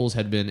Mavis Staples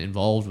had been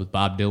involved with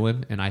Bob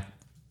Dylan, and I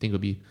think it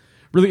would be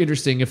really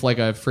interesting if like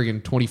a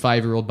friggin'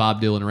 25-year-old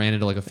Bob Dylan ran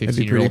into like a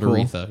 15-year-old cool.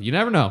 Aretha. You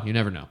never know. You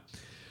never know.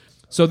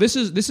 So this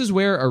is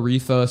where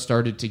Aretha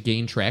started to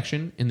gain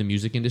traction in the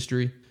music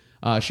industry.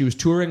 She was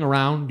touring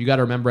around. You got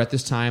to remember, at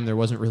this time, there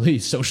wasn't really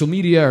social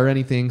media or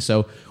anything,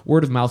 so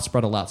word of mouth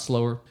spread a lot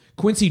slower.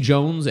 Quincy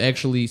Jones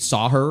actually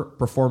saw her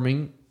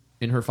performing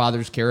in her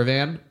father's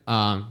caravan,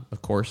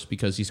 of course,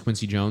 because he's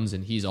Quincy Jones,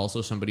 and he's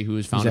also somebody who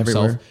has found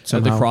himself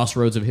at the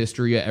crossroads of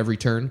history at every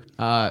turn.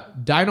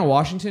 Dinah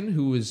Washington,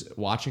 who was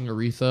watching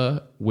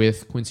Aretha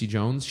with Quincy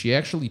Jones, she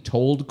actually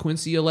told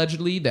Quincy,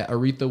 allegedly, that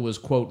Aretha was,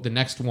 quote, the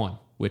next one,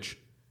 which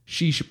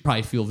she should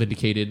probably feel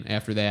vindicated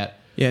after that.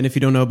 Yeah, and if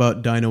you don't know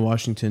about Dinah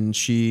Washington,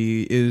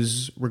 she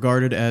is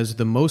regarded as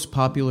the most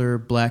popular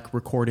black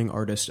recording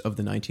artist of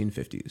the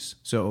 1950s.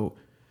 So,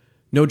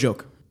 no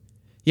joke.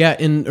 Yeah,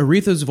 in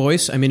Aretha's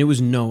voice, I mean, it was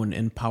known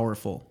and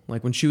powerful.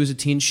 Like when she was a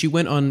teen, she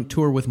went on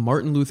tour with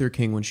Martin Luther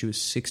King when she was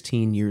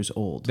 16 years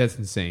old. That's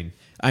insane.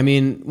 I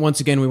mean, once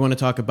again, we want to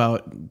talk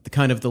about the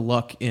kind of the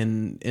luck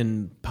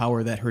in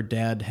power that her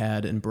dad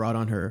had and brought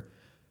on her.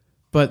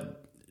 But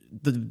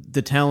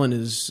the talent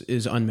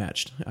is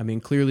unmatched. I mean,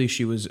 clearly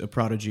she was a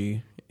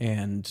prodigy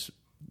and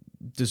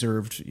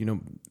deserved,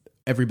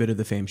 every bit of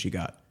the fame she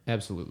got.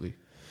 Absolutely.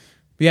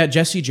 Yeah,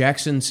 Jesse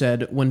Jackson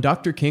said, when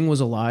Dr. King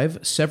was alive,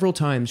 several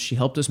times she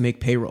helped us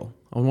make payroll.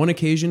 On one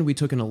occasion, we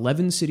took an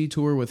 11-city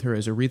tour with her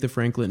as Aretha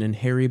Franklin and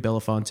Harry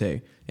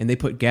Belafonte, and they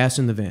put gas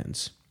in the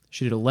vans.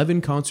 She did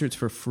 11 concerts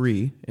for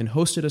free and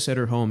hosted us at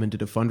her home and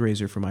did a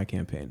fundraiser for my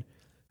campaign.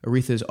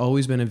 Aretha has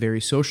always been a very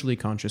socially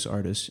conscious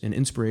artist, an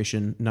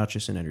inspiration, not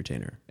just an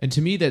entertainer. And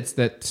to me,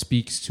 that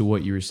speaks to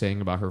what you were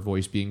saying about her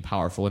voice being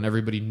powerful and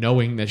everybody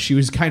knowing that she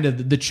was kind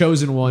of the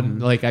chosen one.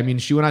 Mm-hmm. Like, I mean,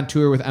 she went on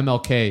tour with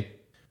MLK,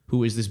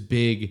 who is this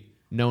big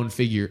known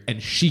figure,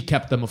 and she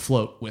kept them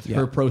afloat with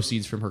her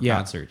proceeds from her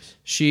concerts.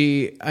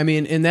 I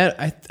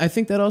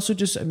think that also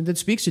that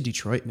speaks to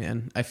Detroit,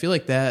 man. I feel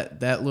like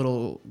that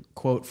little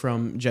quote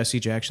from Jesse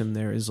Jackson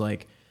there is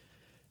like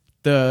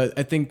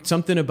I think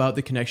something about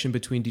the connection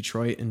between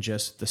Detroit and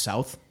just the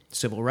South,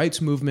 civil rights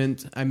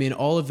movement. I mean,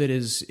 all of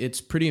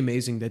it's pretty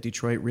amazing that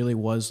Detroit really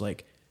was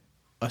like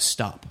a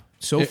stop.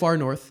 Far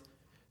north,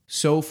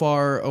 so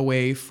far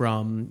away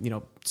from,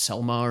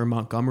 Selma or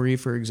Montgomery,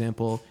 for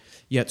example,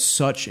 yet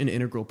such an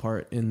integral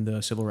part in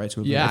the civil rights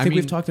movement. Yeah, I think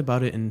we've talked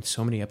about it in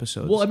so many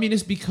episodes. Well, I mean,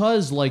 it's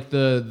because like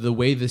the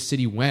way the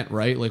city went,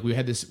 right? Like we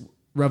had this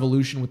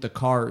revolution with the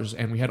cars,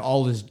 and we had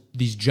all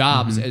these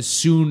jobs as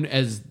soon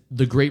as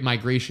the Great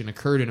Migration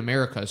occurred in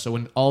America. So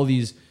when all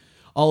these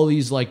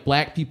like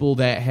black people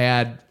that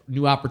had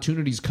new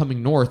opportunities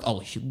coming north,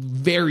 a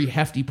very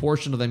hefty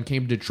portion of them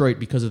came to Detroit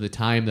because of the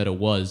time that it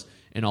was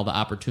and all the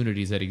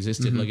opportunities that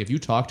existed. Like if you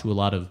talk to a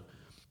lot of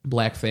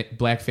black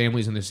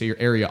families in this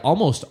area,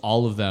 almost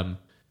all of them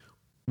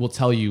will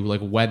tell you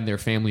like when their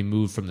family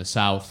moved from the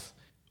South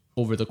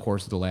over the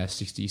course of the last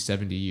 60,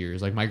 70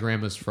 years. Like my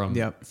grandma's from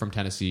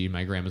Tennessee,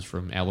 my grandma's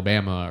from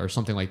Alabama or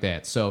something like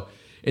that. So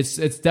it's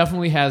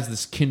definitely has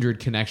this kindred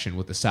connection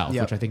with the South,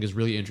 which I think is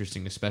really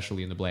interesting,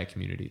 especially in the black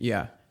community.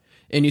 Yeah.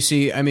 And you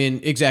see, I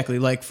mean, exactly.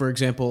 Like, for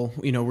example,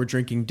 we're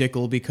drinking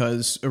Dickel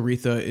because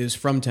Aretha is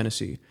from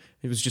Tennessee.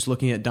 It was just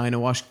looking at Dinah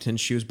Washington.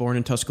 She was born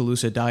in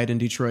Tuscaloosa, died in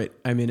Detroit.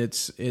 I mean,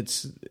 it's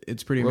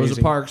pretty amazing.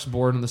 Rosa Parks,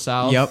 born in the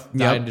South,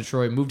 died in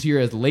Detroit, moved here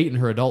as late in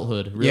her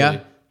adulthood, really.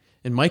 Yeah.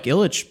 And Mike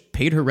Ilitch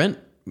paid her rent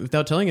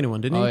without telling anyone,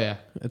 didn't he? Oh, yeah.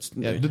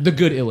 The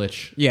good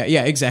Ilitch.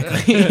 Yeah,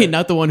 exactly.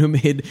 Not the one who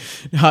made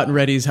Hot and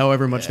Ready's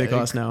however much they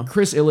cost now.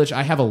 Chris Ilitch,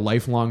 I have a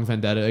lifelong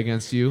vendetta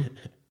against you.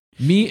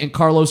 Me and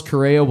Carlos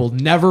Correa will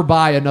never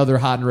buy another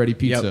Hot and Ready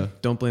pizza.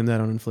 Yep. Don't blame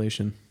that on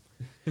inflation.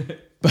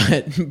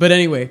 But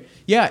anyway,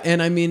 yeah,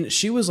 and I mean,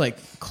 she was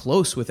like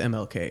close with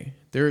MLK.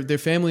 Their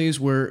families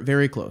were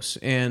very close,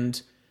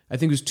 and I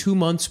think it was 2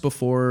 months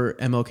before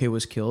MLK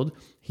was killed,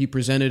 he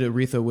presented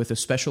Aretha with a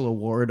special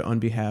award on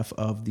behalf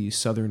of the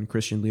Southern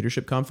Christian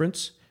Leadership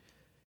Conference,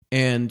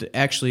 and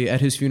actually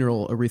at his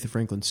funeral, Aretha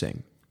Franklin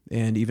sang.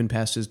 And even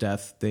past his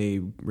death,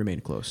 they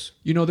remained close.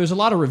 There's a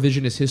lot of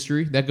revisionist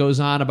history that goes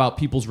on about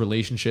people's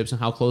relationships and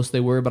how close they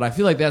were, but I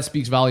feel like that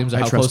speaks volumes of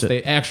how close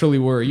they actually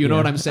were. You know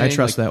what I'm saying? I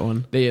trust that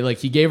one.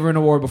 He gave her an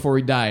award before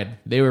he died.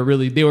 They were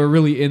really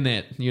in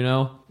it,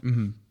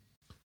 Mm-hmm.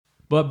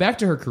 But back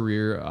to her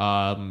career,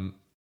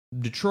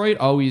 Detroit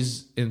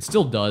always, and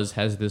still does,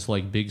 has this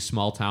like big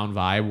small town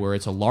vibe where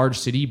it's a large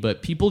city,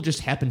 but people just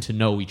happen to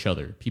know each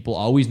other. People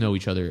always know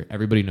each other.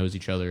 Everybody knows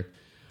each other.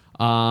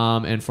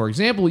 And for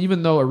example,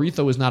 even though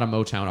Aretha was not a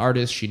Motown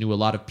artist, she knew a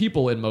lot of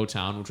people in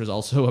Motown, which was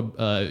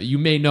also, you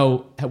may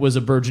know, was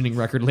a burgeoning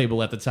record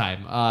label at the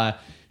time.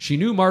 She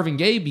knew Marvin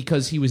Gaye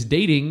because he was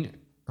dating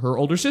her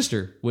older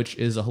sister, which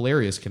is a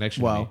hilarious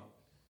connection to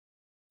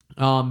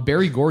me.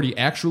 Berry Gordy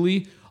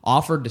actually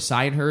offered to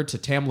sign her to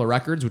Tamla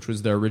Records, which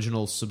was the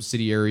original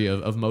subsidiary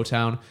of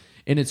Motown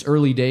in its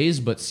early days,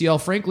 but C.L.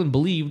 Franklin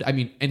believed,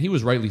 and he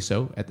was rightly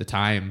so at the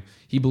time,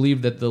 he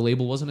believed that the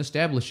label wasn't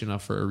established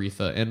enough for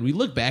Aretha. And we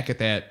look back at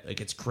that, like,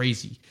 it's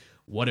crazy.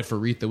 What if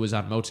Aretha was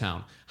on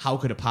Motown? How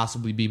could it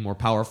possibly be more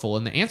powerful?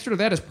 And the answer to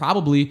that is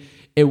probably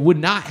it would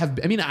not have,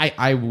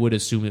 I would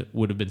assume it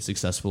would have been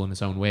successful in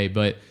its own way,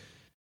 but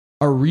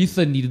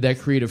Aretha needed that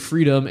creative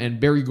freedom, and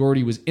Berry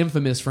Gordy was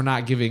infamous for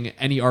not giving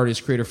any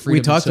artist creative freedom.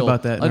 We talked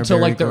about that until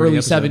like the early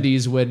episode.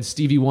 70s when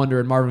Stevie Wonder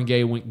and Marvin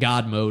Gaye went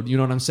God mode. You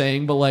know what I'm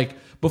saying? But like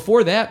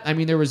before that,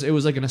 it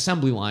was like an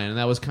assembly line, and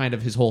that was kind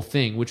of his whole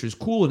thing, which was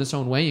cool in its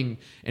own way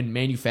and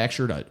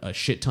manufactured a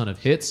shit ton of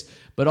hits.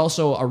 But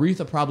also,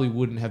 Aretha probably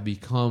wouldn't have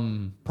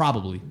become the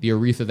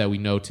Aretha that we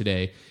know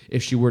today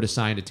if she were to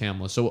sign to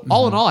Tamla. So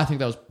all in all, I think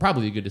that was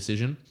probably a good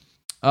decision.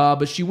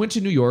 But she went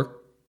to New York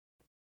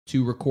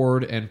to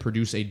record and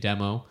produce a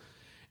demo,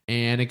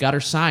 and it got her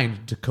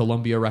signed to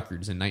Columbia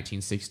Records in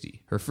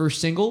 1960. Her first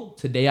single,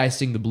 Today I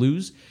Sing the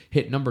Blues,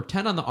 hit number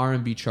 10 on the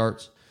R&B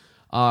charts.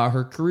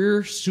 Her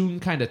career soon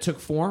kind of took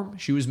form.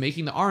 She was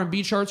making the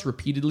R&B charts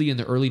repeatedly in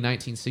the early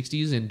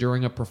 1960s, and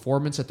during a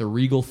performance at the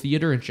Regal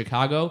Theater in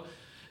Chicago,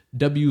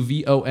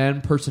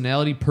 WVON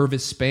personality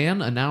Purvis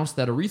Spann announced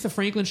that Aretha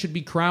Franklin should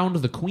be crowned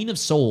the Queen of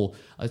Soul,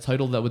 a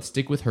title that would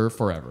stick with her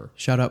forever.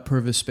 Shout out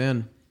Purvis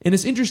Spann. And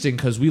it's interesting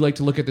because we like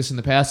to look at this in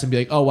the past and be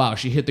like, oh, wow,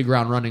 she hit the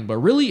ground running. But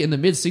really, in the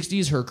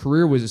mid-'60s, her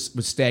career was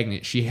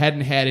stagnant. She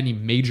hadn't had any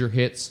major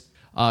hits.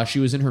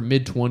 She was in her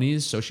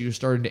mid-20s, so she was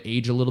starting to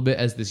age a little bit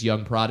as this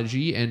young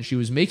prodigy. And she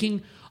was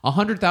making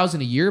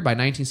 $100,000 a year by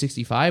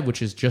 1965,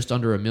 which is just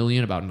under $1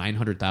 million, about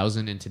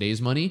 $900,000 in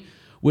today's money,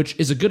 which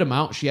is a good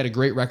amount. She had a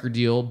great record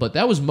deal, but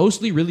that was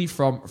mostly really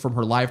from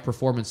her live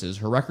performances.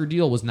 Her record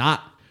deal was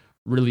not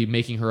really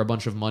making her a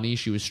bunch of money.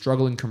 She was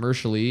struggling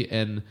commercially,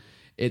 and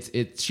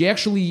she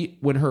actually,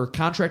 when her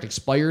contract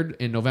expired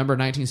in November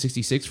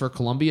 1966 for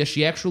Columbia,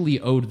 she actually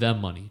owed them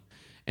money.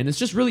 And it's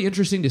just really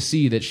interesting to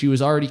see that she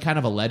was already kind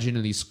of a legend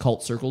in these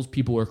cult circles.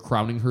 People were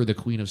crowning her the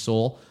Queen of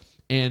Soul,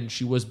 and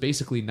she was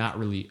basically not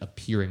really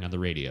appearing on the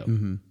radio.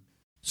 Mm-hmm.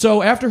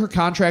 So after her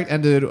contract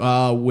ended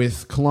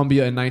with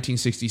Columbia in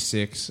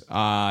 1966,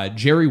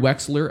 Jerry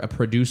Wexler, a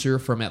producer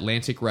from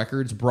Atlantic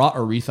Records, brought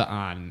Aretha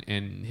on.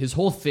 And his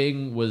whole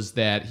thing was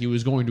that he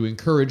was going to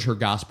encourage her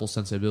gospel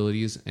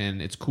sensibilities.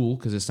 And it's cool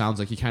because it sounds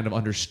like he kind of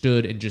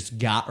understood and just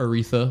got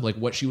Aretha, like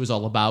what she was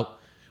all about,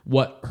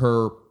 what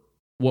her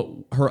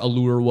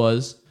allure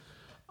was.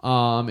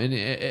 And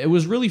it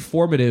was really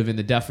formative in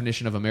the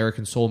definition of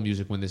American soul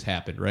music when this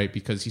happened, right?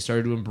 Because he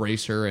started to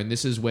embrace her. And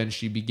this is when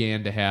she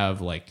began to have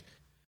like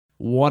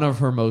one of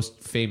her most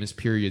famous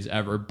periods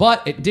ever,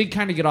 but it did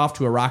kind of get off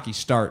to a rocky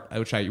start,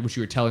 which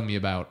you were telling me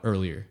about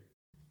earlier.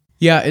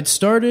 Yeah, it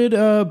started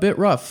a bit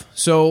rough.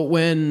 So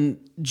when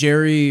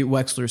Jerry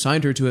Wexler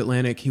signed her to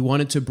Atlantic, he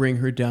wanted to bring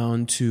her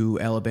down to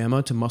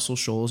Alabama, to Muscle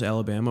Shoals,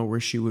 Alabama, where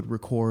she would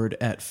record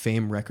at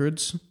Fame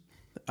Records.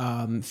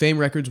 Fame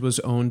Records was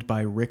owned by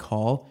Rick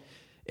Hall,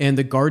 and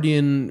The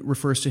Guardian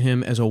refers to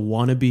him as a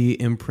wannabe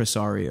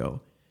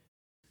impresario.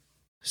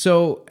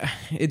 So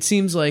it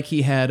seems like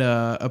he had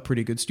a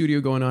pretty good studio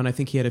going on. I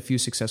think he had a few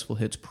successful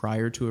hits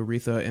prior to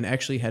Aretha and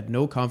actually had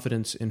no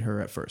confidence in her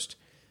at first.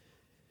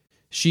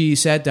 She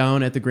sat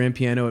down at the grand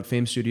piano at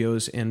Fame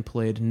Studios and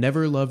played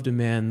Never Loved a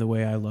Man the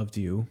Way I Loved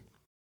You,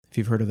 if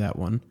you've heard of that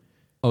one.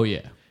 Oh,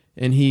 yeah.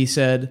 And he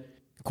said,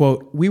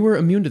 quote, "We were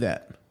immune to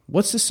that.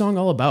 What's this song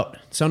all about?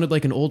 It sounded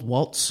like an old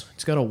waltz.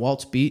 It's got a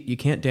waltz beat. You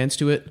can't dance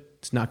to it.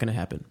 It's not going to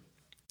happen."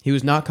 He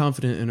was not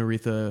confident in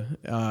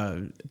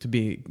Aretha to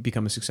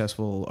become a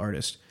successful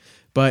artist,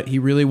 but he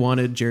really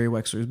wanted Jerry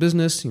Wexler's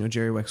business. You know,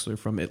 Jerry Wexler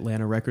from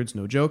Atlanta Records,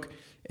 no joke.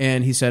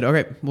 And he said,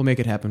 "Okay, we'll make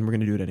it happen. We're going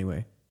to do it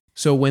anyway."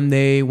 So when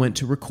they went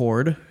to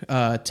record,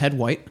 Ted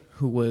White,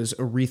 who was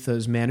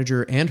Aretha's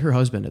manager and her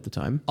husband at the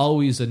time,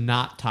 always a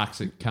not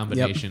toxic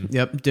combination.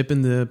 Yep,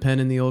 dipping the pen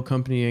in the old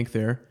company ink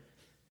there.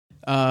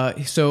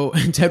 So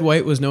Ted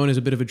White was known as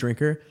a bit of a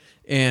drinker,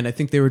 and I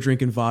think they were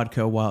drinking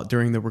vodka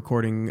during the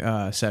recording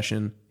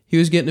session. He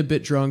was getting a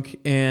bit drunk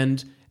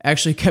and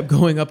actually kept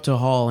going up to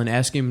Hall and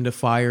asking him to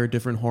fire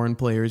different horn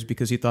players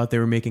because he thought they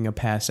were making a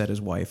pass at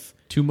his wife.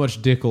 Too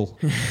much dickle.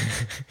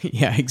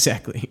 Yeah,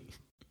 exactly.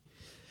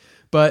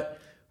 But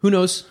who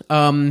knows?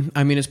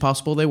 It's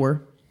possible they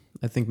were.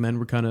 I think men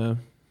were kind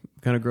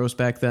of gross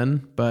back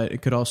then, but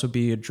it could also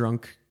be a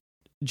drunk,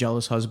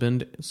 jealous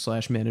husband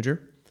 /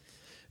 manager.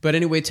 But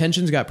anyway,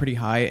 tensions got pretty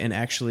high, and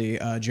actually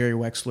Jerry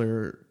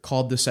Wexler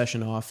called the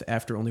session off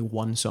after only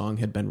one song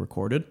had been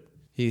recorded.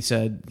 He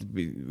said,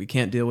 we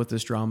can't deal with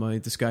this drama.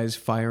 This guy's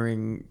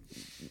firing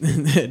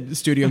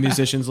studio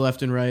musicians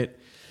left and right.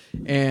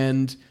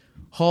 And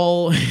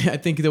Hall, I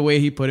think the way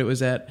he put it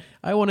was that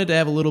I wanted to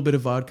have a little bit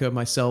of vodka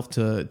myself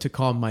to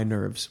calm my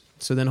nerves.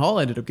 So then Hall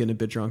ended up getting a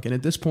bit drunk. And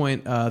at this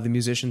point, the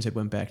musicians had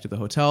went back to the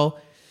hotel.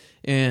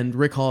 And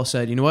Rick Hall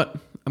said, you know what?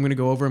 I'm going to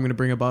go over. I'm going to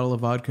bring a bottle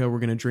of vodka. We're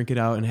going to drink it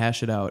out and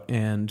hash it out.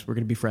 And we're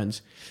going to be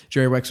friends.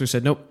 Jerry Wexler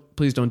said, nope,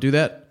 please don't do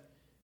that.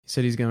 He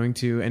said he's going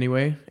to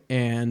anyway.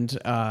 And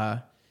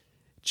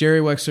Jerry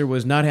Wexler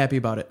was not happy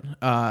about it.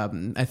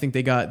 I think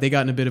they got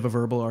in a bit of a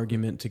verbal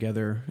argument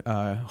together,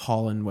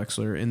 Hall and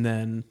Wexler. And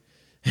then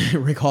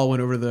Rick Hall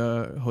went over to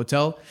the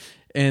hotel.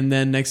 And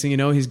then next thing you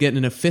know, he's getting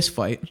in a fist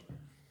fight.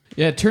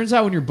 Yeah, it turns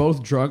out when you're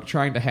both drunk,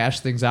 trying to hash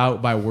things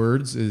out by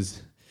words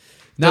is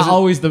not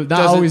always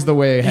the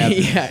way it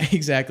happens. Yeah,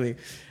 exactly.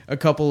 A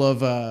couple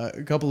of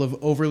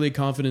overly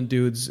confident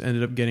dudes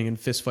ended up getting in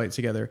fist fights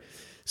together.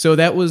 So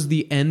that was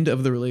the end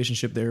of the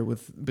relationship there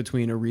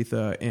between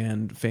Aretha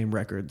and Fame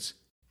Records.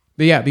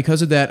 But yeah,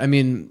 because of that, I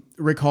mean,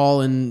 Rick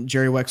Hall and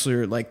Jerry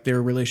Wexler, like,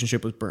 their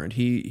relationship was burned.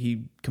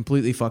 He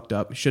completely fucked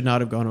up. Should not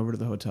have gone over to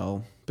the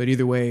hotel. But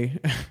either way,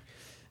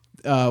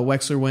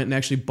 Wexler went and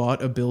actually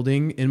bought a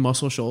building in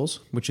Muscle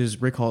Shoals, which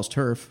is Rick Hall's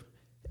turf.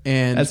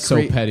 And that's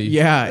so petty.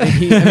 Yeah,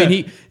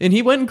 and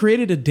he went and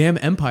created a damn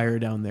empire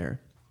down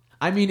there.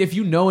 I mean, if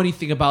you know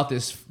anything about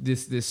this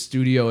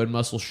studio in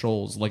Muscle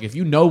Shoals, like if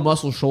you know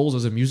Muscle Shoals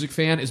as a music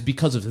fan, it's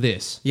because of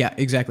this. Yeah,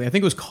 exactly. I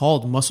think it was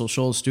called Muscle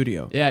Shoals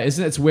Studio. Yeah,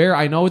 it's where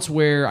I know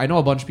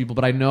a bunch of people,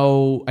 but I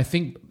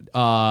think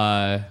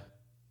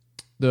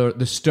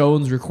the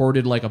Stones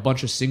recorded like a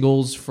bunch of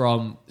singles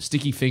from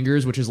Sticky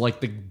Fingers, which is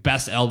like the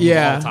best album of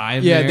all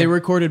time. Yeah, there. They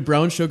recorded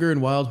Brown Sugar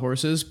and Wild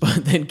Horses,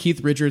 but then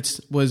Keith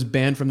Richards was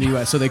banned from the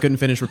U.S., so they couldn't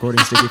finish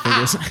recording Sticky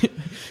Fingers.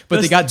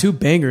 But they got two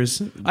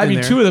bangers. I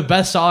mean, two of the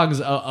best songs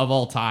of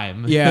all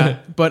time. Yeah,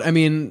 but I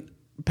mean,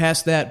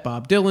 past that,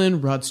 Bob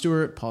Dylan, Rod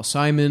Stewart, Paul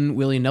Simon,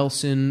 Willie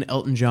Nelson,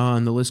 Elton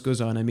John, the list goes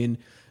on. I mean,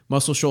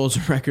 Muscle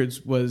Shoals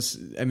Records was,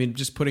 I mean,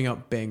 just putting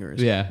out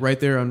bangers. Yeah. Right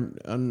there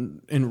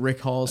in Rick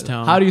Hall's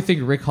town. How do you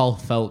think Rick Hall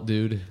felt,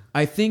 dude?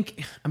 I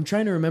think, I'm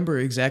trying to remember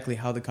exactly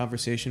how the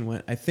conversation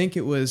went. I think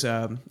it was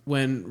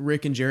when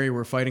Rick and Jerry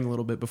were fighting a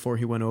little bit before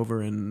he went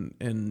over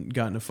and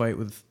got in a fight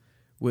with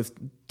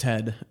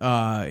Ted.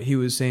 He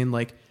was saying,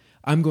 like,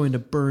 I'm going to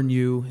burn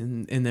you.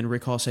 And then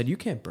Rick Hall said, you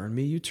can't burn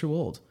me. You're too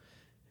old.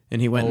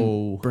 And he went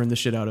and burned the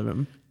shit out of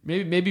him.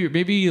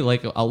 Maybe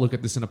like I'll look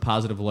at this in a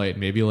positive light.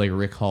 Maybe like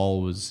Rick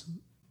Hall was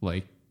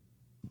like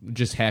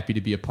just happy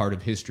to be a part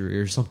of history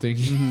or something.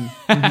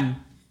 Mm-hmm.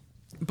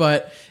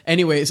 But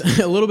anyways,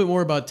 a little bit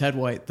more about Ted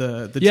White.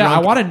 The yeah, drunk.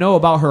 I want to know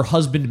about her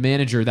husband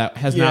manager that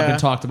has not been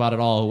talked about at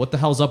all. What the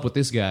hell's up with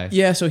this guy?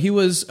 Yeah, so he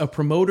was a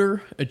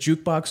promoter, a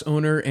jukebox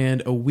owner,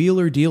 and a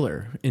wheeler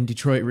dealer in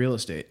Detroit real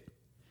estate.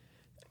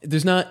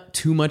 There's not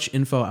too much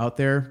info out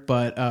there,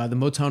 but the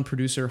Motown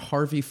producer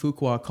Harvey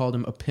Fuqua called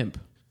him a pimp.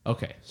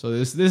 Okay, so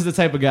this is the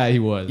type of guy he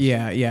was.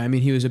 Yeah. I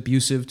mean, he was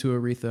abusive to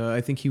Aretha. I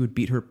think he would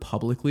beat her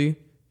publicly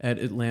at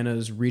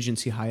Atlanta's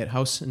Regency Hyatt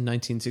House in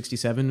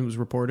 1967. It was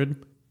reported.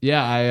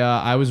 Yeah,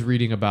 I was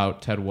reading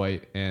about Ted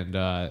White, and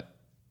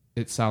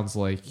it sounds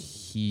like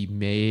he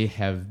may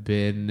have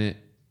been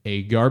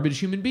a garbage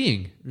human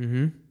being.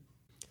 Mm-hmm.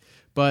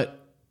 But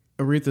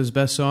Aretha's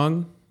best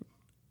song,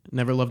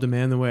 "Never Loved a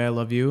Man the Way I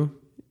Love You,"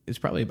 is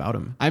probably about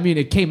him. I mean,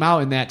 it came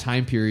out in that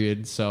time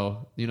period,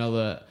 so you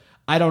know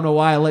I don't know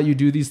why I let you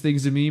do these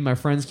things to me. My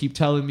friends keep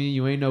telling me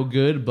you ain't no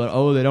good,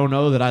 but they don't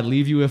know that I'd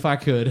leave you if I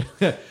could.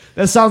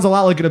 That sounds a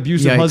lot like an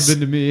abusive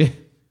husband to me.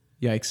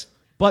 Yikes.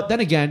 But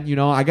then again, you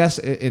know, I guess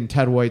in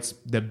Ted White's,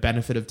 the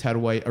benefit of Ted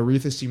White,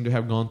 Aretha seemed to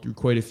have gone through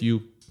quite a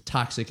few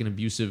toxic and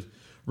abusive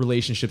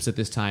relationships at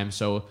this time.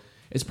 So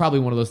it's probably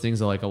one of those things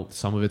that like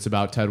some of it's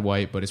about Ted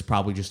White, but it's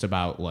probably just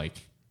about like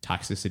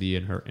toxicity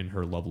in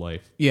her love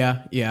life.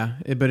 Yeah.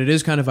 But it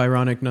is kind of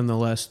ironic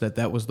nonetheless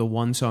that was the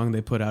one song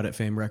they put out at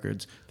Fame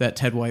Records that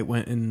Ted White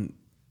went and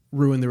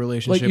ruined the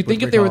relationship. Like you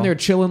think with if they were Rick in there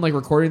chilling, like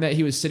recording that,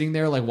 he was sitting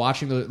there like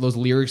watching those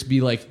lyrics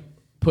be like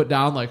put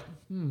down, like,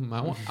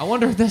 I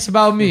wonder if that's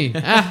about me.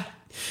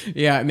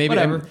 Yeah, maybe.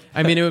 Whatever.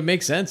 I mean, it would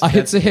make sense.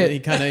 It's a hit. He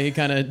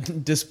kind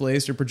of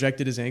displaced or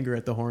projected his anger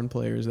at the horn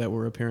players that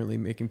were apparently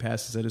making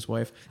passes at his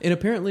wife. And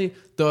apparently,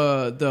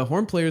 the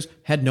horn players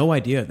had no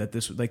idea that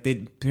this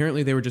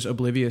they were just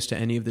oblivious to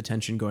any of the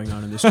tension going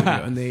on in the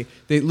studio. And they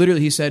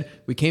literally, he said,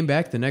 we came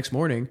back the next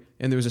morning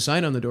and there was a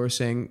sign on the door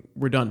saying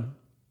we're done.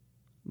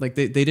 Like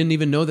they didn't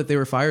even know that they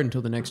were fired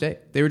until the next day.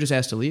 They were just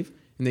asked to leave.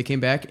 And they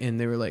came back and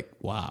they were like,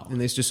 wow. And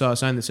they just saw a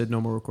sign that said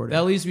no more recording.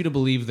 That leads me to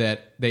believe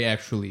that they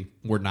actually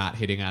were not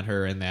hitting on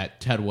her and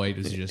that Ted White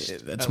is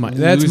just that's my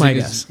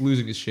guess.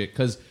 Losing his shit.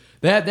 Because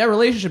that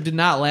relationship did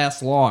not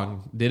last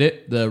long, did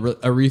it? The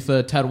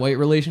Aretha-Ted White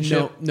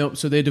relationship? No.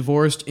 So they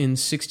divorced in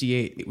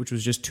 1968, which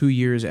was just 2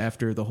 years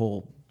after the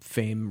whole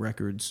Fame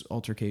Records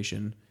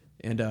altercation.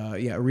 And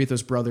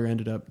Aretha's brother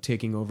ended up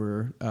taking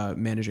over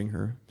managing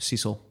her.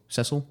 Cecil?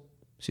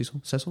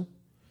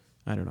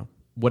 I don't know.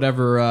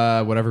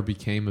 Whatever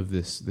became of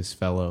this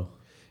fellow.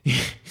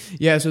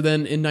 Yeah, so then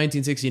in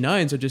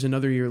 1969, so just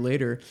another year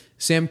later,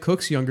 Sam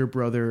Cooke's younger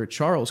brother,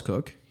 Charles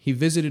Cooke, he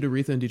visited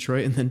Aretha in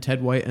Detroit, and then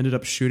Ted White ended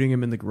up shooting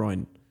him in the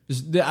groin.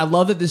 I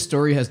love that this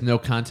story has no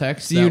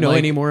context. Do you know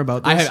any more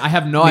about this? I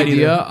have no Me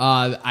idea.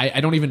 neither. I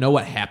don't even know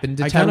what happened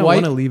to I Ted kind of White.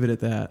 want to leave it at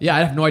that. Yeah, I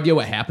have no idea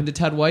what happened to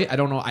Ted White. I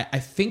don't know. I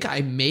think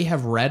I may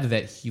have read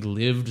that he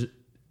lived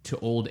to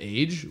old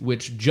age,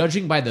 which,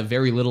 judging by the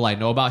very little I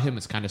know about him,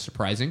 is kind of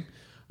surprising.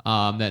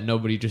 That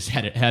nobody just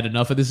had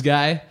enough of this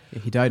guy.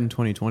 He died in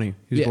 2020.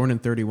 He was born in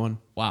 31.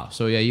 Wow.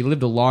 So yeah, he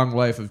lived a long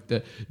life of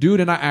dude.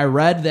 And I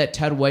read that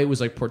Ted White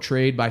was like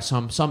portrayed by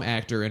some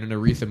actor in an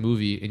Aretha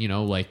movie,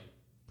 and like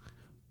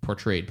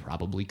portrayed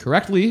probably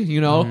correctly.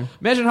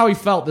 Imagine how he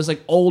felt. This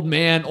like old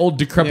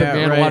decrepit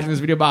man right. watching this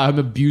video about him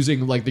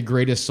abusing like the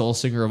greatest soul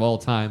singer of all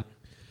time.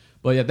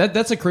 But yeah,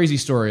 that's a crazy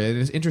story. And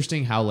it's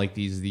interesting how like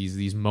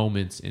these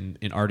moments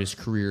in artist's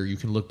career you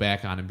can look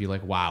back on and be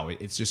like, wow,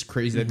 it's just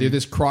crazy that they're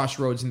this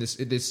crossroads and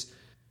this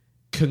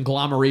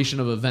conglomeration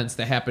of events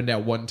that happened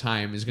at one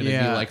time is going to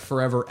be like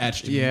forever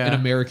etched in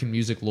American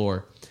music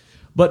lore.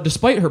 But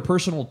despite her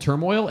personal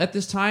turmoil at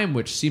this time,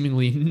 which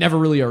seemingly never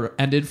really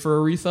ended for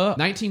Aretha,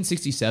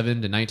 1967 to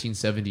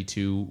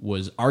 1972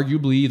 was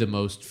arguably the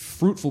most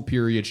fruitful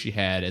period she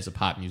had as a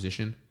pop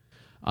musician.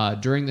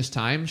 During this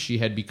time, she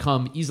had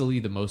become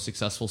easily the most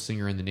successful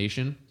singer in the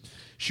nation.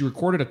 She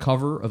recorded a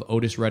cover of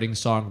Otis Redding's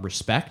song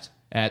Respect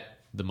at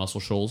the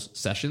Muscle Shoals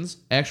sessions,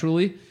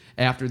 actually,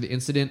 after the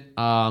incident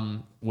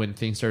when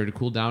things started to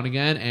cool down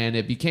again, and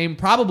it became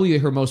probably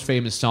her most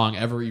famous song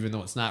ever, even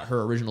though it's not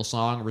her original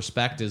song.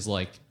 Respect is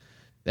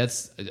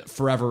that's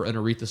forever an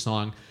Aretha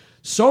song.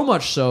 So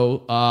much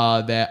so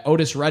that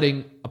Otis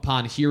Redding,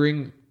 upon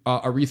hearing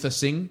Aretha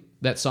sing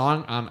that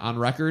song on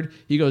record,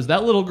 he goes,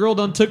 "That little girl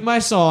done took my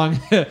song,"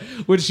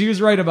 which she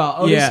was right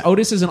about.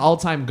 Otis is an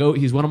all-time GOAT.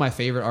 He's one of my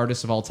favorite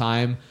artists of all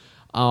time.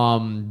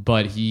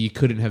 But he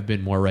couldn't have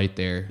been more right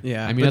there.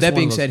 Yeah, I mean, but that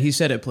being said, he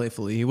said it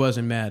playfully. He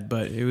wasn't mad,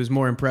 but it was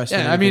more impressed.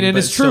 Yeah, I mean, and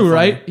it's true,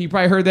 right? He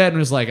probably heard that and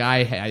was like,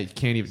 I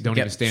can't even, don't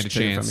even stand a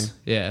chance.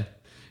 Yeah.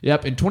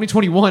 Yep. In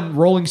 2021,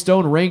 Rolling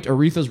Stone ranked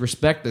Aretha's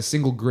Respect the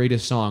single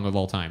greatest song of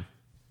all time.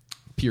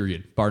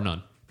 Period. Bar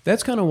none.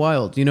 That's kind of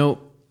wild.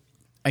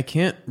 I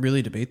can't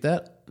really debate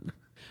that.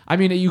 I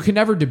mean, you can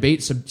never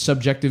debate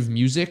subjective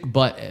music,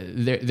 but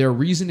their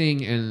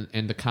reasoning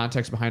and the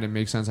context behind it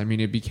makes sense. I mean,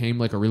 it became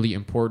like a really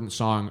important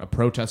song, a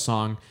protest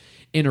song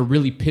in a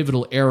really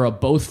pivotal era,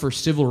 both for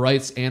civil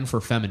rights and for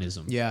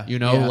feminism. Yeah.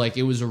 Like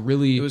it was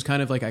it was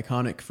kind of like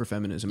iconic for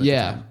feminism at the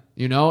time.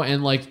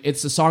 And like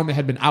it's a song that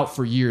had been out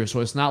for years, so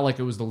it's not like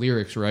it was the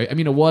lyrics, right? I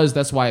mean, it was,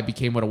 that's why it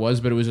became what it was,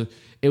 but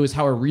it was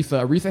how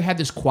Aretha had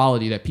this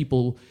quality that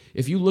people,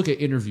 if you look at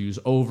interviews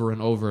over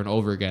and over and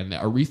over again,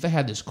 that Aretha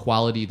had this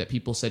quality that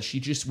people said she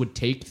just would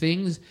take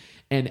things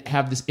and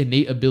have this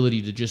innate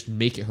ability to just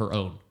make it her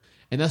own.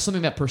 And that's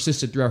something that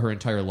persisted throughout her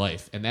entire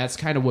life. And that's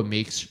kind of what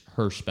makes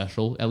her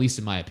special, at least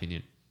in my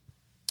opinion.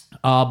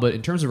 But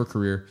in terms of her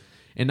career,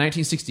 in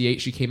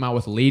 1968, she came out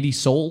with Lady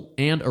Soul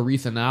and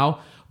Aretha Now,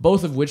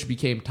 both of which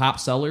became top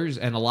sellers.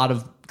 And a lot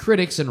of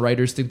critics and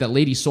writers think that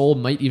Lady Soul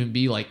might even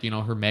be like,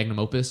 her magnum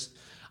opus.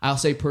 I'll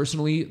say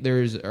personally,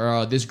 there's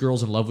This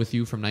Girl's in Love with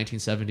You from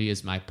 1970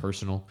 is my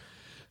personal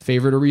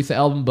favorite Aretha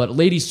album, but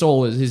Lady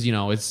Soul is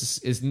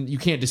you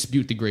can't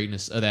dispute the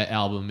greatness of that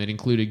album. It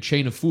included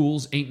Chain of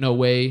Fools, Ain't No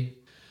Way,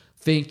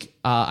 Think,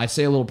 I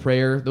Say a Little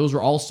Prayer. Those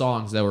were all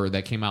songs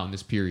that came out in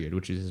this period,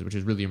 which is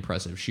really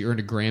impressive. She earned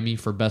a Grammy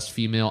for Best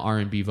Female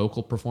R&B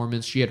Vocal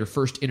Performance. She had her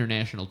first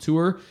international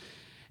tour.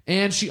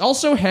 And she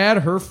also had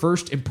her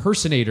first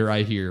impersonator,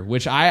 I hear,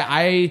 which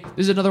this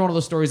is another one of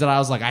those stories that I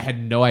was like, I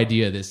had no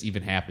idea this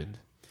even happened.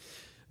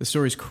 The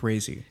story's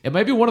crazy. It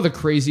might be one of the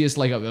craziest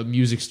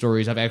music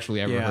stories I've actually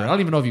ever heard. I don't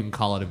even know if you can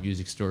call it a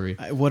music story.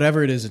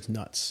 Whatever it is, it's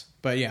nuts.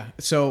 But yeah,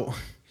 so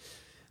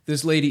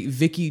this lady,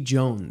 Vicki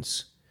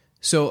Jones.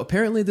 So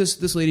apparently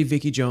this lady,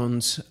 Vicki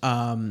Jones,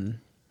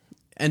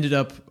 ended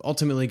up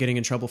ultimately getting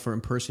in trouble for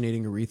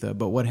impersonating Aretha.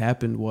 But what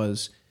happened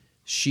was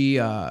she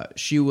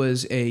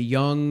was a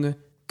young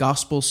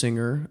gospel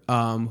singer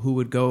who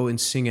would go and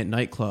sing at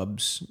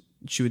nightclubs.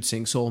 She would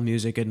sing soul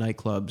music at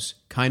nightclubs,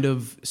 kind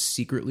of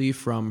secretly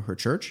from her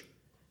church.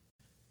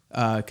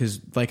 Because,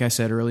 like I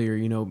said earlier,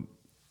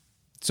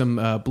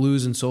 some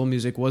blues and soul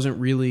music wasn't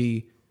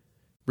really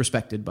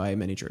respected by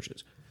many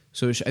churches.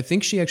 So I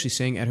think she actually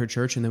sang at her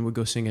church and then would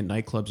go sing at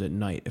nightclubs at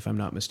night, if I'm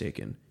not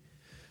mistaken.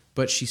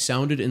 But she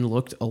sounded and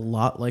looked a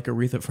lot like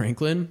Aretha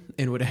Franklin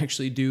and would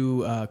actually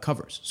do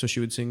covers. So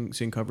she would sing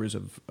covers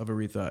of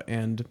Aretha.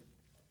 And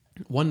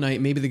one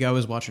night, maybe the guy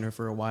was watching her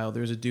for a while,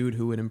 there was a dude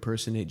who would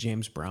impersonate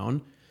James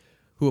Brown,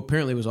 who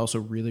apparently was also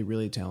really,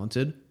 really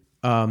talented.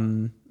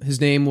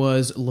 His name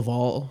was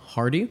Laval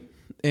Hardy.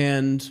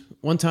 And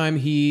one time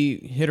he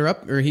hit her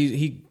up, or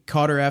he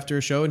caught her after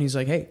a show, and he's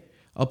like, "Hey,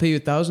 I'll pay you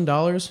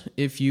 $1,000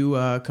 if you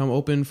come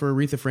open for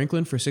Aretha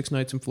Franklin for 6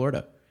 nights in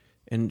Florida."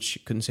 And she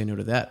couldn't say no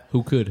to that.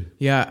 Who could?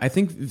 Yeah, I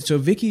think so.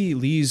 Vicki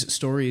Lee's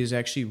story is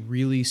actually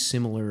really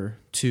similar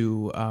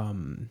to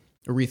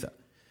Aretha.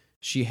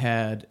 She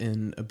had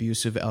an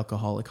abusive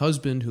alcoholic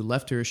husband who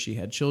left her. She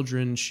had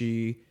children.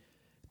 She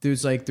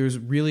there's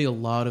really a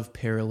lot of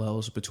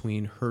parallels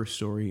between her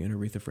story and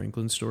Aretha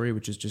Franklin's story,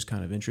 which is just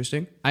kind of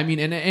interesting. I mean,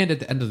 and at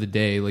the end of the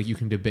day, like, you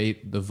can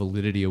debate the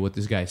validity of what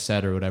this guy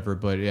said or whatever,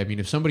 but I mean,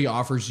 if somebody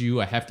offers you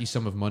a hefty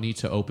sum of money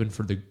to open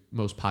for the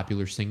most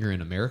popular singer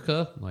in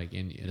America, like,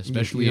 and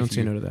especially you don't if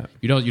say no to that.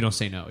 You don't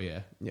say no,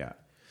 yeah. Yeah.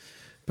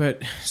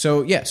 But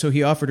so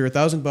he offered her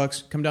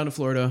 $1,000, come down to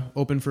Florida,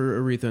 open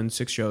for Aretha in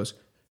 6 shows.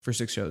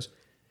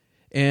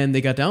 And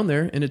they got down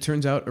there, and it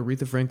turns out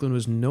Aretha Franklin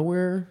was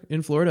nowhere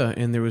in Florida,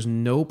 and there was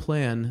no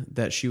plan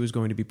that she was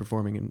going to be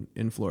performing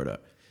in Florida.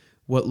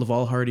 What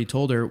Laval Hardy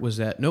told her was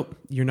that, nope,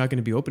 you're not going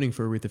to be opening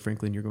for Aretha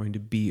Franklin, you're going to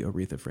be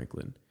Aretha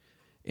Franklin.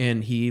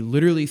 And he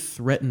literally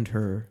threatened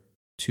her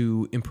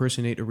to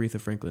impersonate Aretha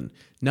Franklin.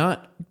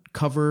 Not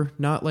cover,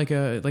 not like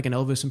an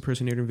Elvis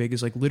impersonator in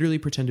Vegas, like literally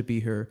pretend to be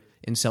her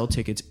and sell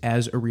tickets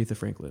as Aretha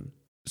Franklin.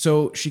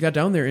 So she got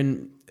down there,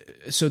 and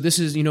so this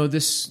is,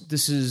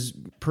 this is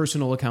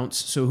personal accounts,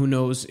 so who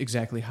knows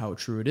exactly how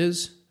true it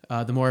is.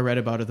 The more I read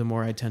about it, the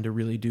more I tend to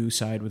really do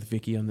side with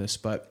Vicky on this,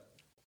 but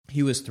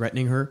he was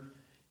threatening her.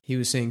 He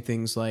was saying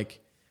things like,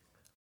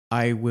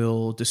 I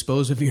will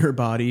dispose of your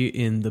body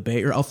in the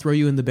bay, or I'll throw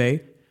you in the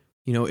bay.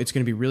 It's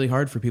going to be really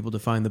hard for people to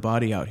find the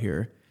body out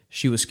here.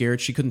 She was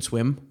scared. She couldn't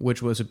swim,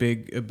 which was a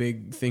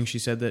big thing. She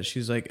said that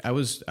she's like, I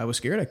was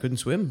scared. I couldn't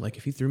swim. Like,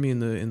 if he threw me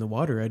in the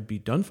water, I'd be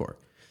done for.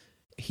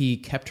 He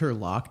kept her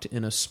locked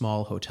in a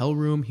small hotel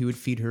room. He would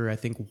feed her, I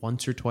think,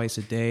 once or twice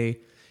a day.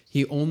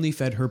 He only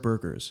fed her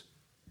burgers.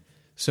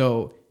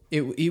 So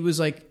he was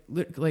like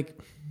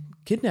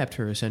kidnapped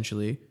her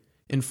essentially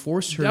and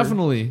forced her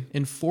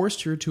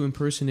to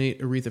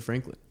impersonate Aretha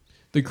Franklin.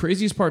 The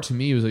craziest part to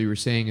me was what you were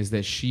saying is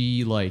that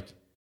she, like,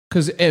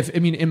 because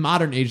in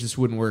modern age this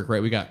wouldn't work,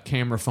 right? We got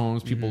camera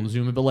phones, people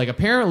zoom in, but like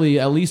apparently,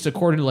 at least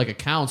according to like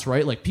accounts,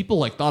 right? Like people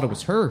like thought it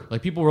was her.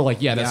 Like people were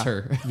like, yeah, that's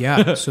her.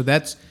 Yeah. So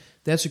that's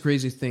a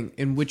crazy thing,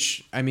 in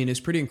which, I mean, is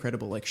pretty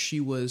incredible. Like, she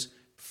was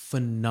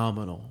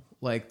phenomenal.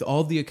 Like,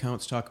 all the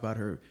accounts talk about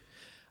her.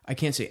 I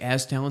can't say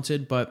as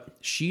talented, but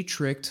she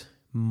tricked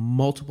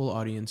multiple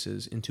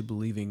audiences into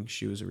believing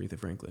she was Aretha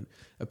Franklin.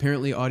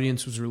 Apparently,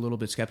 audiences were a little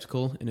bit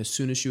skeptical, and as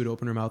soon as she would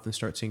open her mouth and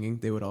start singing,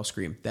 they would all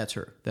scream, "That's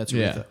her. That's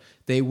Aretha." Yeah.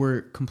 They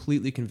were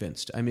completely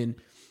convinced. I mean,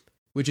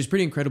 which is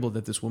pretty incredible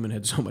that this woman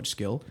had so much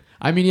skill.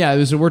 I mean,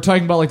 yeah, we're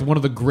talking about like one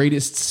of the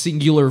greatest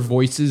singular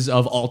voices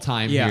of all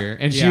time here,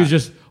 and she was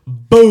just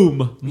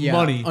boom,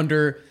 money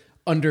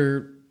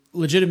under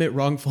legitimate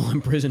wrongful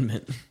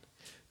imprisonment.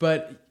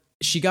 But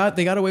they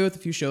got away with a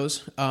few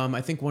shows.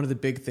 I think one of the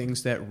big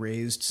things that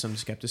raised some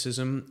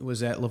skepticism was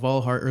that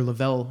Laval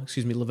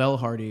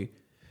Hardy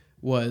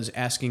was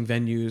asking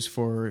venues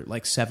for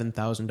like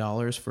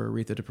 $7,000 for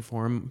Aretha to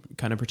perform,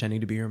 kind of pretending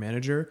to be her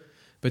manager.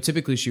 But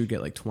typically she would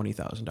get like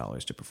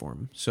 $20,000 to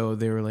perform. So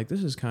they were like,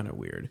 this is kind of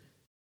weird.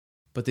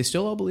 But they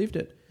still all believed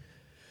it.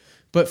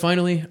 But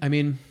finally, I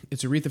mean,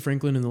 it's Aretha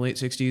Franklin in the late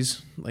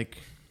 60s. Like,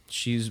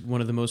 she's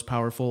one of the most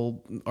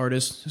powerful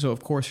artists. So,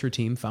 of course, her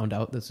team found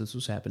out that this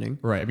was happening.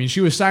 Right. I mean,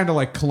 she was signed to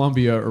like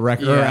Columbia or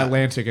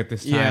Atlantic at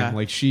this time. Yeah.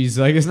 Like, she's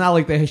like, it's not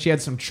like she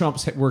had some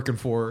chumps working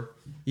for her.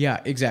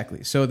 Yeah,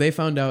 exactly. So they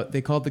found out,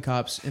 they called the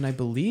cops, and I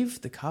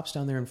believe the cops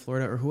down there in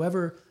Florida, or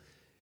whoever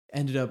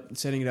ended up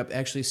setting it up,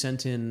 actually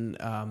sent in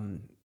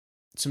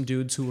some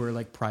dudes who were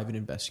like private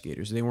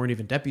investigators. They weren't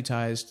even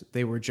deputized.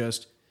 They were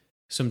just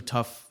some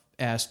tough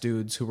ass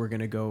dudes who were going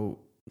to go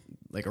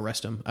like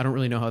arrest him. I don't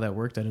really know how that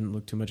worked. I didn't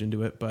look too much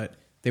into it, but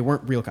they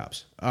weren't real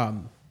cops.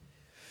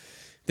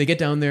 They get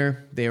down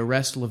there, they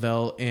arrest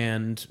Lavelle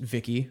and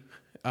Vicky,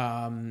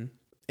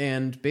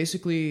 and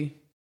basically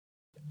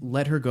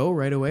let her go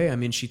right away. I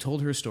mean, she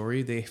told her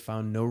story. They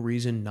found no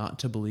reason not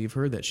to believe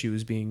her, that she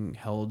was being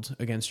held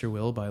against her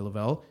will by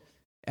Lavelle.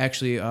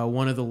 Actually,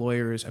 one of the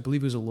lawyers, I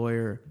believe it was a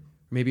lawyer,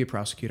 maybe a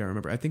prosecutor, I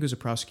remember. I think it was a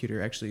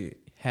prosecutor, actually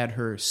had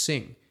her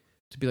sing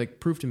to be like,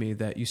 prove to me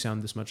that you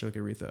sound this much like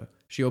Aretha.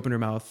 She opened her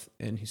mouth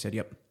and he said,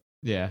 yep.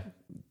 Yeah.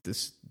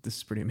 This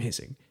is pretty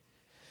amazing.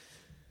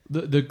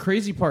 The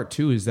crazy part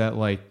too is that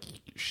like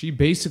she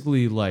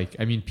basically like,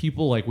 I mean,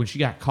 people like when she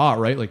got caught,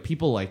 right? Like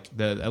people like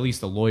at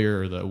least the lawyer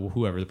or the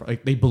whoever,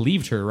 like they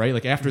believed her, right?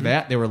 Like after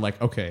that, they were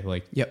like, okay,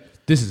 like, yep,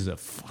 this is a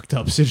fucked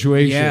up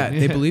situation. Yeah,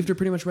 they believed her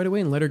pretty much right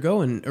away and let her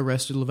go and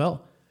arrested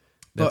Lavelle.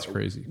 That's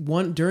crazy.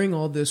 During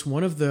all this,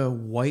 one of the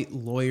white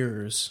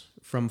lawyers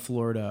from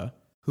Florida,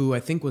 who I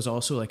think was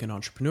also like an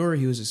entrepreneur,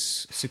 he was a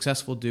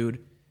successful dude,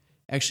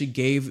 actually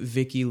gave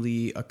Vicky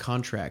Lee a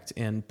contract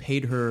and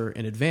paid her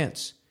in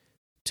advance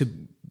to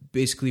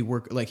basically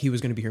work, like he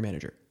was going to be her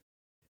manager.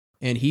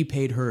 And he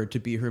paid her to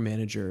be her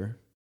manager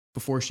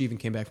before she even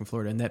came back from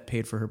Florida, and that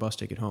paid for her bus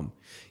ticket home.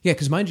 Yeah,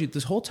 because mind you,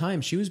 this whole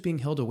time she was being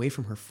held away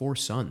from her 4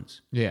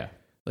 sons. Yeah.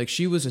 Like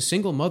she was a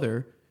single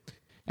mother.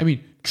 I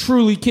mean,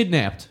 truly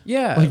kidnapped.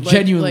 Yeah. Like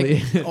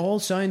genuinely. Like, all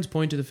signs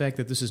point to the fact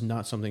that this is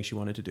not something she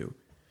wanted to do.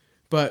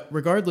 But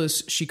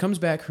regardless, she comes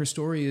back. Her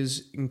story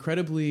is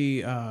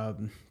incredibly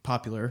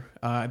popular.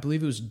 I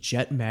believe it was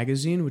Jet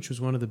Magazine, which was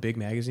one of the big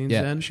magazines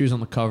Yeah, then. she was on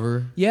the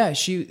cover. Yeah,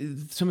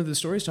 some of the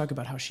stories talk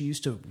about how she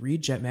used to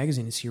read Jet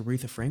Magazine and see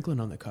Aretha Franklin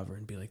on the cover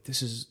and be like,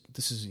 this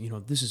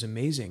is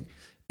amazing.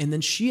 And then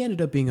she ended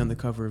up being on the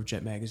cover of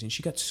Jet Magazine.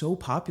 She got so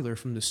popular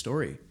from the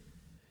story.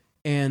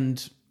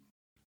 And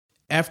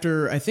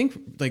after, I think,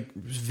 like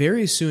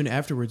very soon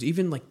afterwards,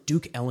 even like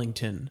Duke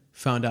Ellington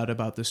found out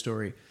about the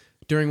story.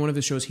 During one of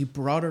the shows, he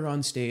brought her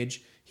on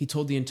stage. He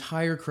told the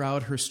entire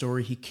crowd her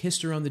story. He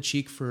kissed her on the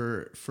cheek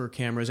for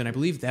cameras. And I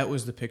believe that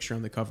was the picture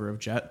on the cover of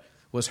Jet,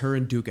 was her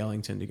and Duke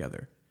Ellington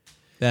together.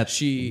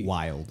 That's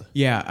wild.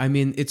 Yeah, I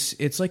mean, it's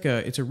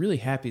a really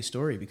happy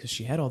story because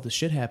she had all this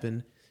shit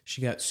happen.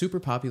 She got super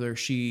popular.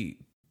 She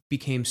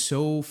became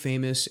so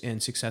famous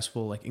and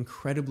successful, like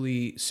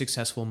incredibly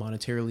successful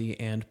monetarily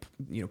and,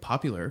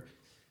 popular.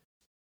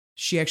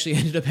 She actually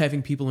ended up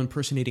having people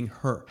impersonating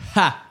her.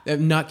 Ha!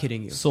 I'm not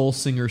kidding you. Soul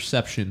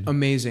singerception.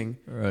 Amazing.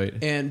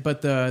 Right.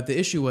 But the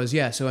issue was,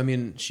 so I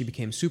mean, she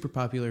became super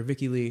popular,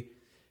 Vicky Lee,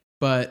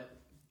 but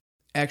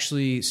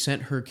actually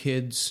sent her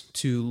kids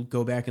to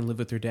go back and live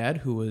with their dad,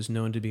 who was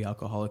known to be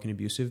alcoholic and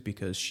abusive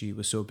because she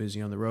was so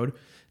busy on the road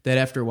that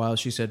after a while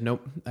she said,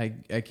 nope, I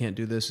can't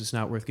do this. It's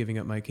not worth giving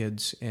up my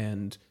kids,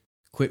 and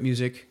quit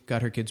music,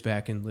 got her kids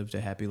back, and lived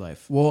a happy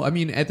life. Well, I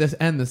mean, at this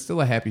end, it's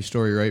still a happy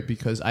story, right?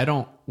 Because I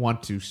don't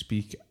want to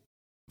speak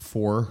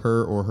for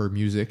her or her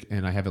music,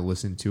 and I haven't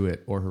listened to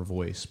it or her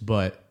voice,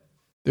 but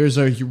there's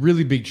a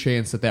really big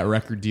chance that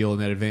record deal in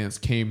that advance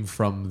came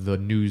from the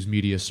news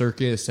media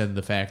circus and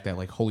the fact that,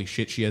 like, holy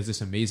shit, she has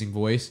this amazing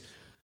voice.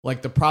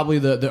 Like, probably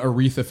the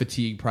Aretha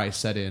fatigue probably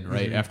set in,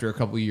 right? Mm-hmm. After a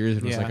couple of years,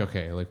 and it was like,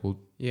 okay, like, well...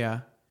 Yeah.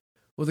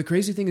 Well, the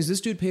crazy thing is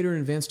this dude paid her in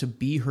advance to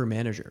be her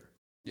manager.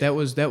 Yeah.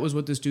 That was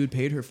what this dude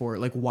paid her for.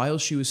 Like, while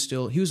he was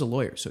a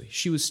lawyer, so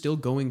she was still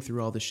going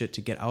through all this shit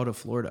to get out of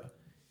Florida.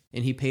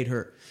 And he paid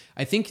her.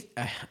 I think,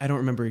 I don't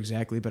remember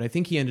exactly, but I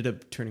think he ended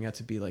up turning out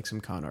to be like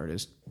some con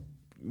artist,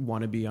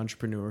 wannabe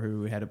entrepreneur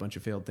who had a bunch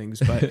of failed things.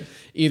 But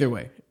either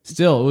way.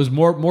 Still, it was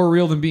more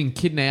real than being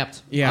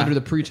kidnapped under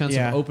the pretense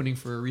of opening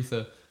for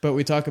Aretha. But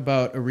we talk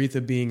about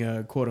Aretha being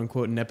a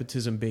quote-unquote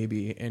nepotism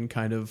baby and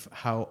kind of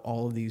how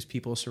all of these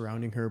people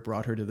surrounding her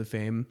brought her to the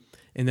fame.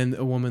 And then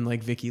a woman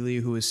like Vicky Lee,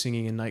 who was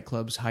singing in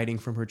nightclubs, hiding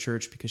from her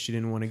church because she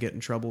didn't want to get in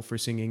trouble for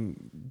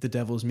singing the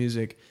devil's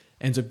music,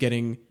 ends up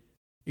getting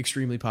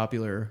extremely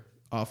popular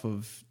off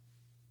of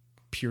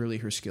purely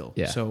her skill.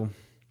 Yeah. So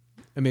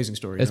amazing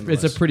story.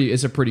 It's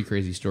a pretty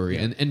crazy story.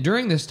 Yeah. And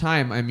during this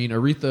time, I mean,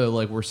 Aretha,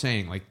 like we're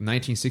saying, like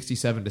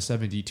 1967 to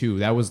 72,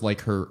 that was like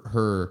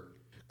her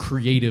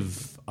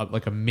creative,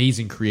 like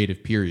amazing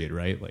creative period,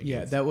 right? Like,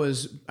 yeah, that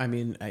was, I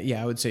mean,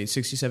 I would say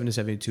 67 to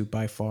 72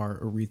 by far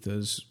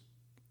Aretha's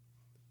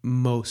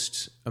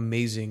most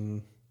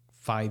amazing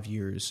 5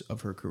 years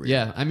of her career.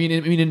 Yeah, I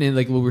mean,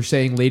 like what we're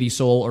saying, Lady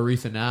Soul,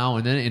 Aretha Now,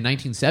 and then in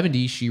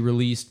 1970 she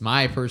released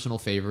my personal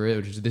favorite,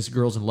 which is This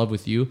Girl's in Love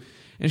with You,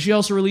 and she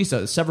also released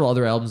several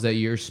other albums that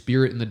year: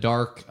 Spirit in the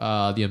Dark,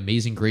 the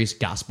Amazing Grace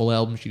gospel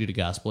album. She did a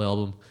gospel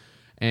album.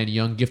 And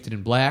Young, Gifted,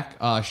 and Black.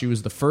 She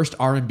was the first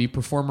R&B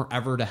performer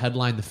ever to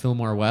headline the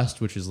Fillmore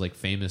West, which is like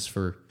famous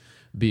for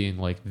being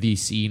like the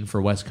scene for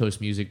West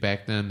Coast music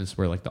back then. This is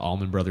where like the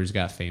Allman Brothers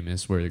got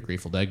famous, where the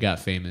Grateful Dead got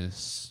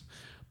famous,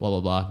 blah, blah,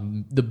 blah.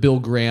 The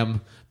Bill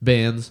Graham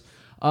bands.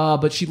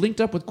 But she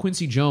linked up with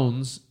Quincy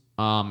Jones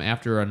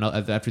after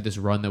this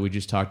run that we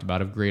just talked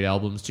about of great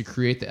albums to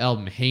create the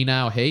album Hey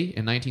Now Hey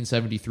in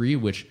 1973,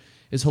 which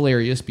is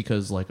hilarious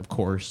because, like, of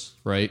course,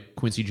 right?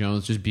 Quincy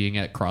Jones just being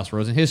at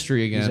crossroads in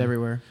history again. He's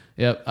everywhere.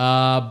 Yep.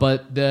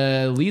 But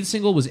the lead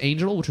single was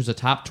Angel, which was a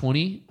top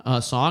 20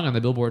 song on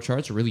the Billboard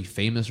charts, a really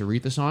famous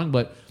Aretha song.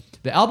 But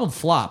the album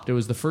flopped. It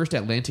was the first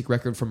Atlantic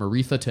record from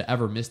Aretha to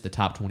ever miss the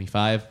top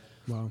 25.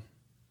 Wow.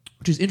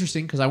 Which is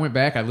interesting because I went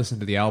back, I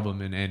listened to the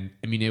album, and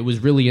I mean, it was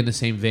really in the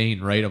same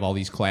vein, right, of all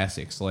these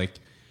classics. Like,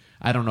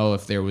 I don't know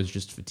if there was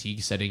just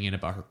fatigue setting in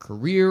about her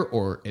career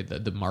or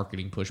the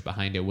marketing push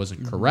behind it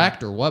wasn't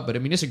correct or what, but I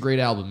mean, it's a great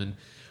album, and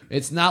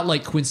it's not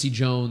like Quincy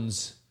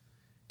Jones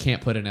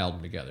can't put an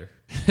album together,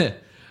 right?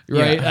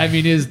 Yeah. I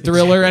mean, is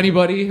Thriller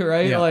anybody,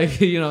 right? Yeah. Like,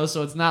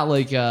 so it's not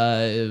like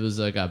it was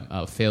like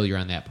a failure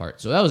on that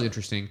part. So that was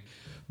interesting.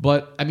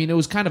 But, I mean, it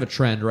was kind of a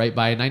trend, right?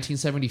 By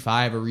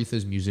 1975,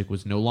 Aretha's music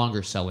was no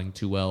longer selling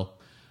too well.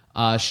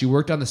 She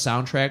worked on the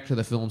soundtrack to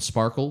the film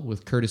Sparkle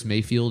with Curtis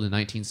Mayfield in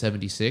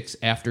 1976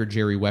 after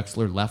Jerry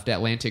Wexler left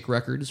Atlantic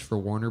Records for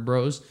Warner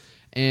Bros.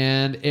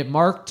 And it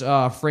marked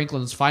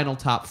Franklin's final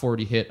top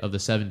 40 hit of the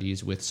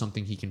 70s with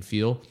Something He Can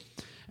Feel.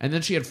 And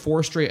then she had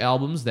 4 straight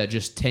albums that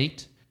just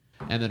tanked.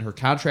 And then her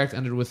contract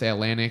ended with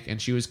Atlantic, and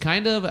she was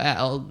kind of,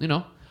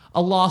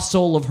 a lost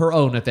soul of her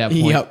own at that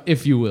point,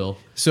 if you will.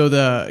 So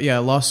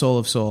lost soul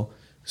of soul.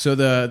 So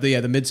the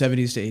mid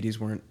 70s to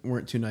 80s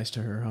weren't too nice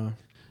to her, huh?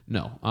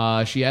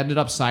 No. She ended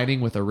up signing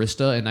with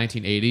Arista in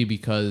 1980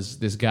 because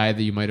this guy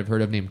that you might have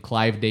heard of named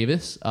Clive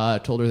Davis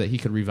told her that he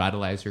could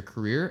revitalize her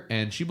career,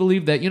 and she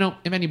believed that,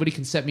 if anybody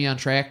can set me on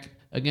track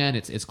again,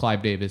 it's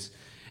Clive Davis.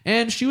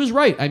 And she was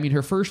right. I mean,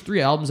 her first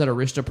 3 albums at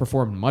Arista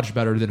performed much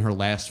better than her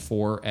last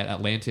 4 at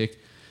Atlantic.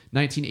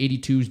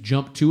 1982's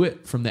Jump to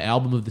It from the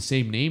album of the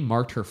same name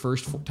marked her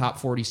first top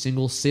 40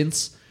 single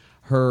since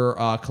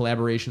her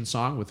collaboration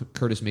song with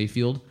Curtis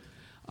Mayfield.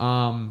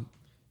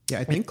 Yeah,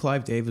 I think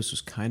Clive Davis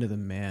was kind of the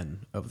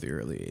man of the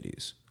early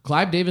 80s.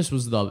 Clive Davis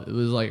was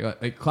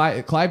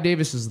Clive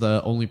Davis is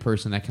the only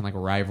person that can like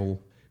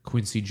rival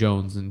Quincy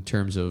Jones in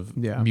terms of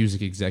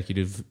music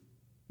executive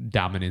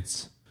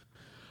dominance.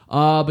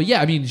 But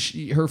yeah, I mean,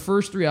 her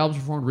first 3 albums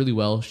performed really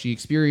well. She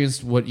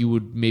experienced what you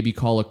would maybe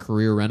call a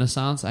career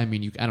renaissance. I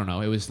mean, I don't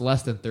know. It was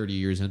less than 30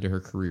 years into her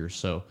career,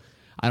 so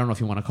I don't know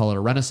if you want to call it a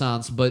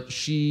renaissance. But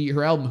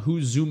her album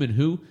Who's Zoomin'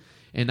 Who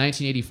in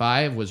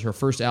 1985 was her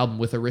first album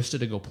with Arista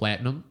to go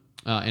platinum.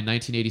 In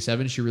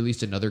 1987, she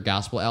released another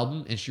gospel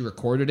album, and she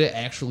recorded it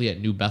actually at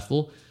New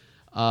Bethel,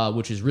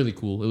 which is really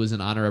cool. It was in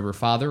honor of her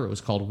father. It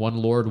was called One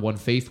Lord, One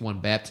Faith, One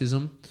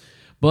Baptism.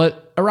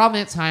 But around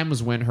that time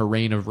was when her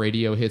reign of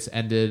radio hits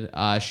ended.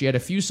 She had a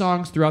few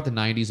songs throughout the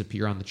 90s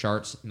appear on the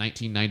charts.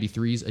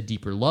 1993's A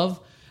Deeper Love,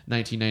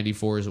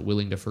 1994's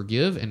Willing to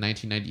Forgive, and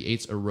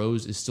 1998's A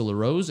Rose is Still a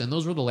Rose. And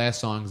those were the last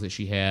songs that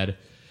she had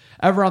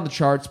ever on the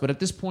charts. But at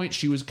this point,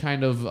 she was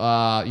kind of,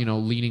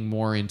 leaning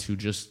more into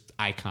just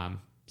icon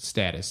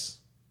status,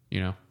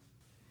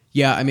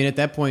 Yeah, I mean, at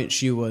that point,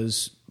 she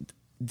was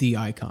the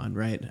icon,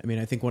 right? I mean,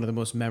 I think one of the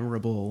most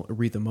memorable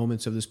Aretha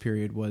moments of this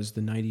period was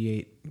the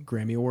 98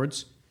 Grammy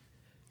Awards.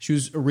 She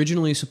was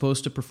originally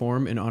supposed to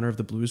perform in honor of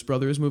the Blues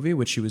Brothers movie,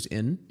 which she was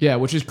in. Yeah,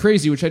 which is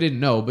crazy, which I didn't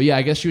know. But yeah,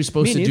 I guess she was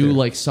supposed to do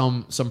like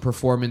some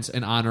performance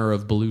in honor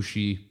of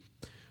Belushi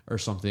or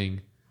something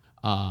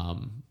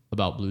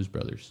about Blues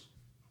Brothers.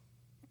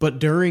 But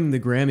during the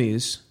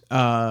Grammys,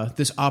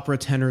 this opera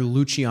tenor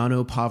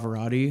Luciano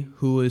Pavarotti,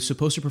 who was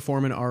supposed to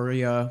perform an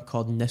aria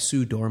called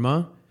Nessu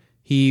Dorma,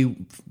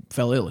 he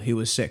fell ill. He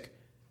was sick.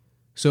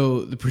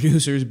 So the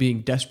producers,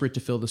 being desperate to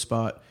fill the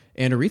spot,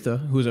 and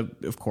Aretha, who is,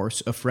 of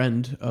course, a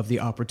friend of the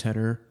opera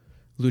tenor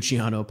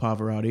Luciano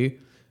Pavarotti,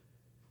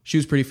 she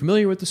was pretty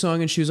familiar with the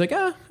song, and she was like,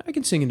 I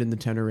can sing it in the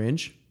tenor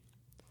range.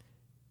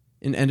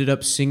 And ended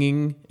up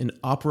singing an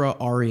opera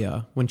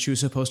aria when she was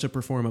supposed to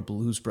perform a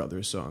Blues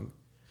Brothers song.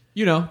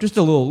 Just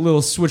a little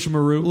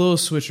switcheroo. A little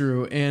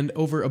switcheroo, and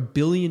over 1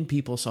 billion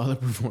people saw the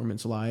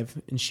performance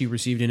live, and she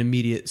received an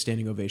immediate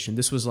standing ovation.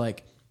 This was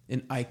like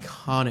an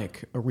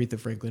iconic Aretha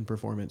Franklin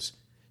performance,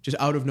 just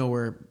out of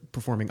nowhere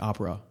performing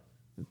opera.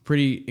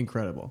 Pretty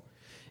incredible.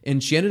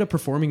 And she ended up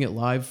performing it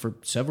live for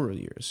several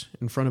years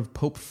in front of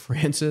Pope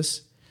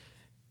Francis,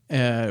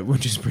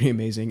 which is pretty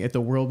amazing, at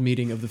the World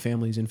Meeting of the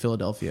Families in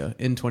Philadelphia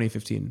in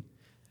 2015.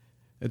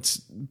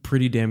 It's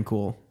pretty damn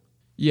cool.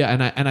 Yeah,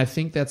 and I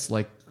think that's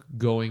like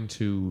going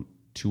to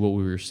what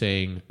we were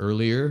saying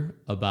earlier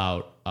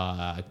about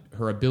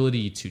her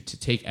ability to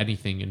take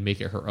anything and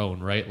make it her own,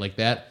 right? Like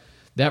that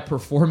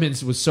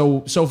performance was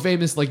so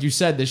famous, like you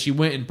said, that she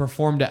went and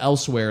performed it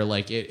elsewhere.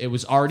 Like it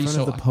was already in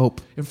front of the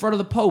Pope. In front of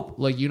the Pope,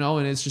 like,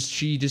 and it's just,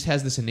 she just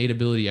has this innate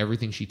ability.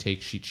 Everything she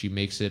takes, she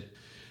makes it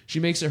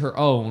her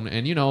own.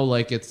 And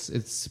like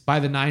it's by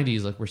the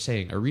 90s, like we're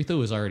saying, Aretha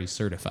was already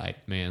certified,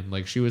 man.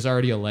 Like she was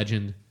already a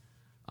legend.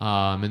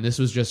 And this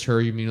was just her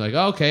being like,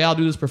 okay, I'll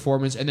do this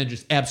performance, and then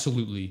just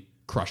absolutely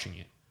crushing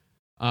it.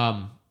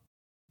 I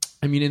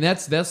mean, and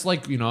that's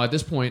like, at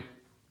this point,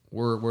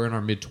 we're in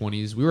our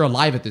mid-20s. We were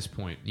alive at this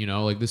point,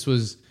 like this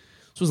was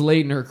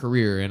late in her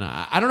career. And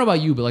I don't know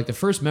about you, but like the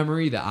first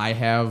memory that I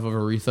have of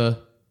Aretha,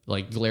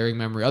 like glaring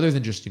memory, other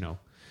than just,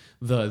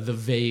 the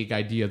vague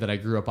idea that I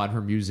grew up on her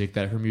music,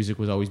 that her music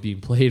was always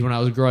being played when I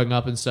was growing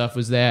up and stuff,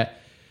 was that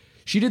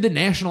she did the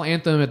national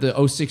anthem at the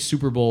 2006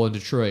 Super Bowl in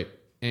Detroit.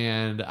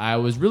 And I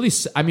was really,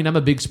 I'm a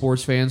big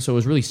sports fan, so it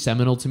was really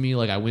seminal to me.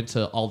 Like I went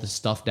to all this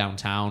stuff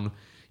downtown,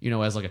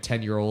 as like a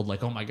 10-year-old,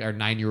 like, oh my God, or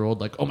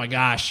 9-year-old, like, oh my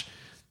gosh,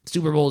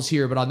 Super Bowl's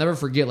here. But I'll never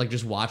forget, like,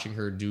 just watching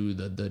her do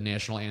the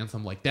national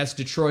anthem. Like, that's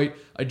Detroit,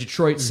 a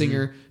Detroit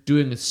singer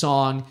doing a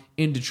song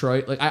in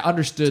Detroit. Like, I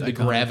understood the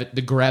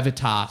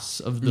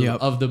gravitas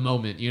of the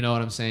moment. You know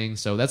what I'm saying?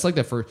 So that's like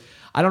the first.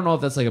 I don't know if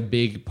that's like a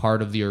big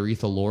part of the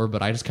Aretha lore,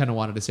 but I just kind of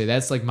wanted to say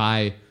that's like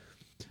my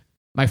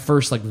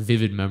first like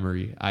vivid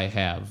memory I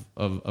have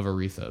of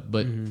Aretha.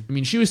 But I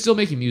mean, she was still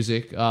making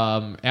music.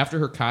 After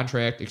her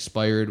contract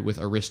expired with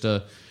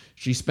Arista,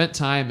 she spent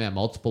time at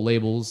multiple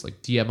labels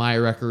like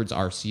DMI Records,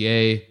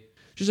 RCA,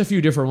 just a few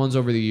different ones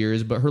over the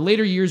years. But her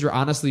later years were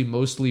honestly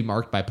mostly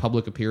marked by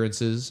public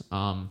appearances.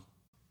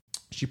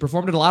 She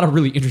performed at a lot of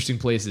really interesting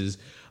places,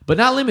 but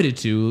not limited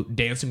to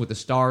Dancing with the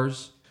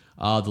Stars,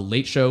 The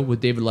Late Show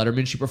with David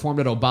Letterman. She performed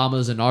at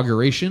Obama's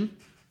inauguration.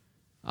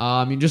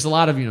 I mean, just a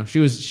lot of, she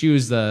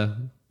was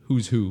the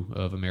who's who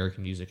of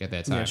American music at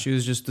that time. Yeah, she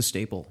was just the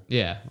staple.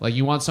 Yeah, like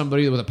you want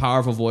somebody with a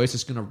powerful voice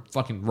that's going to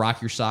fucking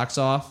rock your socks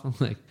off.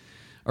 Like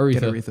Aretha.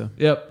 Get Aretha.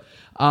 Yep.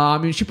 I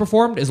mean, she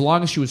performed as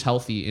long as she was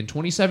healthy. In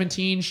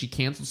 2017, she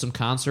canceled some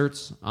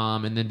concerts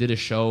and then did a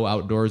show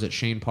outdoors at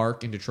Shane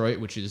Park in Detroit,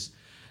 which is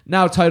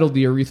now titled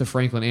the Aretha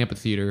Franklin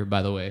Amphitheater,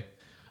 by the way.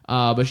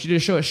 But she did a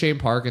show at Shane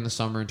Park in the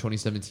summer in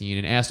 2017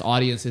 and asked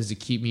audiences to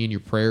keep me in your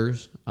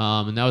prayers.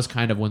 And that was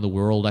kind of when the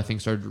world, I think,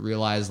 started to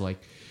realize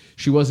like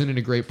she wasn't in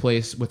a great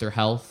place with her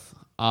health.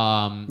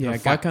 I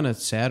got kind of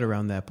sad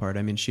around that part.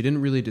 I mean, she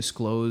didn't really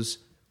disclose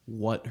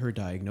what her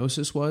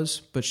diagnosis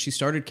was, but she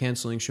started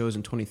canceling shows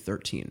in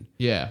 2013.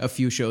 Yeah. A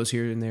few shows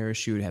here and there.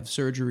 She would have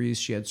surgeries.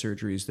 She had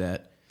surgeries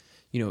that,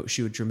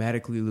 she would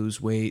dramatically lose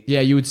weight.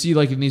 Yeah, you would see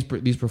like in these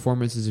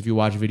performances, if you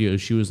watch videos,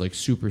 she was like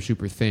super,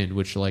 super thin,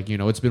 which like,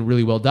 it's been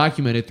really well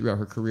documented throughout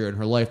her career and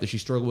her life that she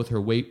struggled with her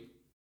weight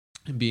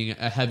and being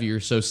heavier.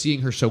 So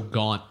seeing her so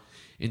gaunt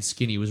and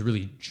skinny was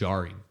really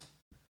jarring.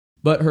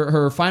 But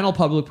her final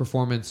public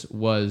performance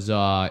was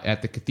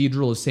at the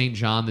Cathedral of St.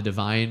 John the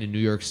Divine in New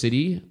York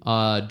City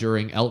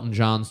during Elton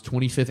John's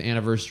 25th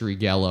anniversary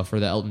gala for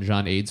the Elton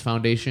John AIDS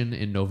Foundation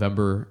in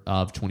November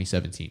of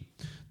 2017.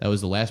 That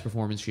was the last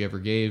performance she ever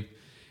gave.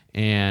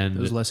 And it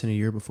was less than a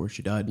year before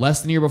she died.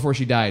 Less than a year before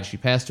she died. She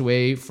passed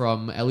away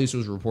from, at least it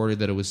was reported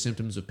that it was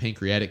symptoms of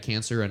pancreatic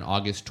cancer in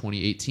August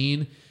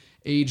 2018,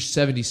 age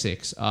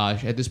 76.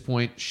 At this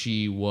point,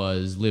 she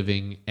was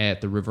living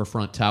at the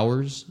Riverfront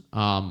Towers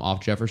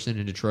off Jefferson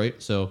in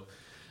Detroit. So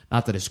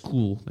not that it's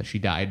cool that she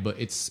died, but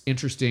it's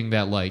interesting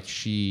that like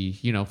she,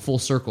 full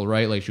circle,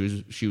 right? Like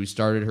she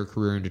started her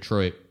career in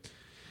Detroit.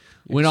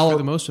 For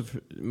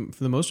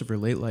the most of her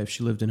late life,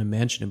 she lived in a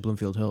mansion in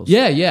Bloomfield Hills.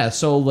 Yeah.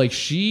 So like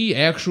she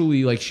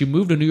actually she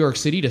moved to New York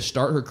City to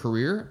start her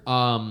career.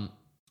 So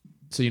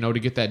to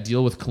get that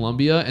deal with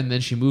Columbia, and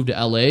then she moved to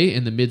L.A.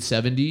 in the mid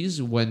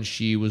 '70s when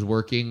she was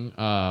working,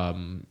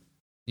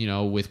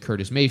 with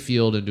Curtis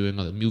Mayfield and doing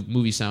other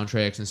movie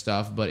soundtracks and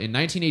stuff. But in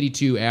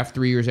 1982,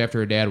 3 years after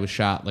her dad was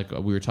shot, like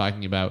we were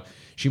talking about,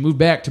 she moved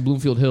back to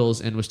Bloomfield Hills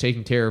and was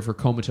taking care of her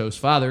comatose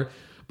father,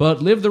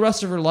 but lived the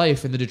rest of her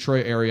life in the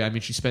Detroit area. I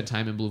mean, she spent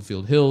time in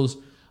Bloomfield Hills.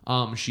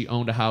 She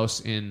owned a house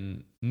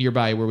in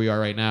nearby where we are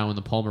right now in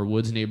the Palmer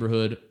Woods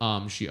neighborhood.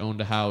 She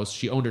owned a house.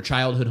 She owned her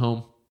childhood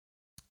home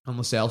on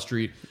LaSalle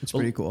Street. It's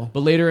pretty cool. But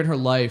later in her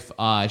life,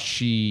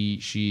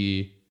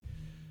 she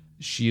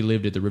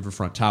lived at the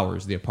Riverfront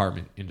Towers, the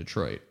apartment in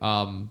Detroit.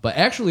 But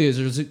actually,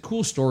 there's a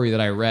cool story that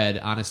I read,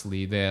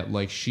 honestly, that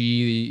like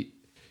she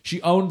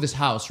owned this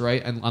house,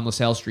 right, on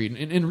LaSalle Street.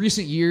 And in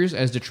recent years,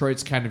 as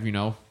Detroit's kind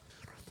of,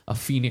 a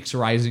phoenix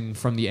rising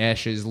from the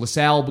ashes,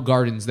 LaSalle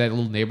Gardens, that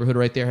little neighborhood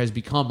right there, has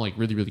become like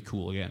really, really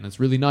cool again. It's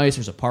really nice.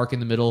 There's a park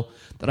in the middle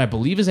that I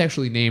believe is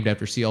actually named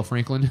after C.L.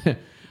 Franklin.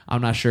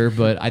 I'm not sure,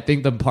 but I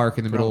think the park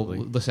in the middle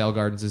of LaSalle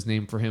Gardens is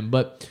named for him.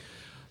 But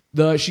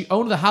she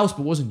owned the house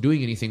but wasn't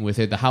doing anything with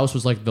it. The house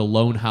was like the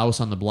lone house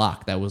on the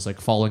block that was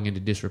like falling into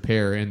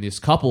disrepair. And this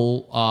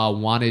couple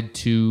wanted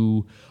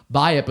to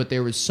buy it, but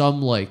there was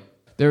some like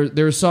there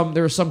was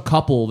some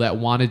couple that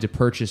wanted to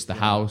purchase the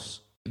house.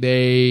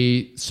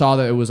 They saw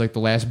that it was like the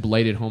last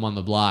blighted home on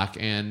the block,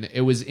 and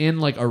it was in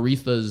like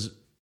Aretha's,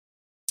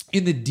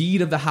 in the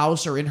deed of the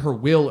house or in her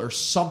will or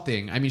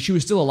something. I mean, she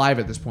was still alive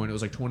at this point. It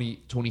was like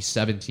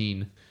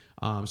 2017,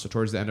 so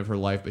towards the end of her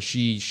life. But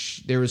she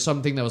there was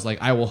something that was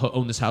like, I will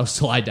own this house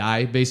till I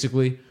die,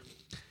 basically.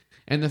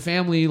 And the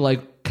family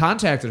like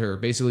contacted her,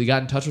 basically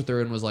got in touch with her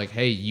and was like,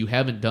 hey, you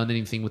haven't done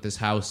anything with this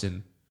house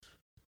in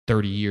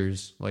 30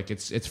 years. Like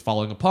it's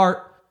falling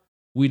apart.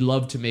 We'd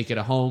love to make it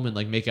a home and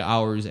like make it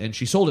ours. And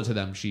she sold it to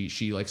them.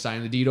 She like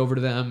signed the deed over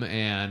to them,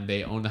 and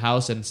they own the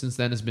house. And since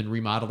then it's been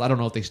remodeled. I don't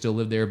know if they still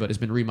live there, but it's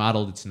been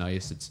remodeled. It's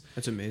nice.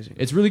 That's amazing.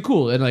 It's really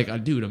cool. And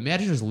like, dude,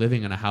 imagine just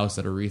living in a house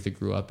that Aretha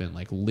grew up in,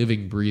 like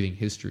living, breathing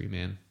history,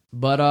 man.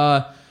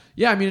 But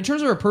yeah, I mean, in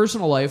terms of her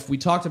personal life, we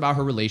talked about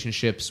her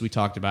relationships. We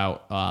talked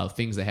about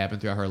things that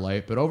happened throughout her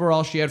life. But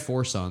overall, she had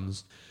 4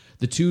 sons.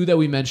 The 2 that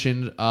we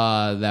mentioned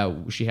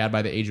that she had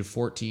by the age of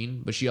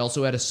 14, but she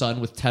also had a son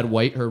with Ted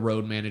White, her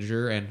road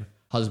manager and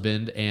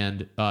husband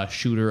and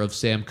shooter of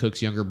Sam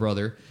Cooke's younger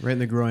brother. Right in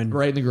the groin.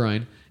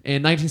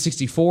 In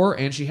 1964,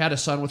 and she had a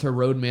son with her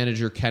road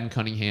manager, Ken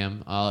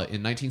Cunningham,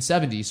 in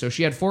 1970. So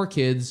she had 4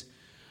 kids.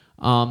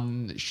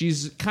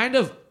 She's kind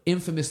of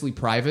infamously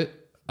private,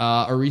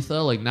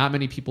 Aretha. Like, not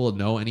many people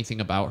know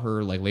anything about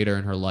her, like, later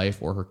in her life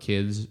or her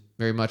kids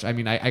very much. I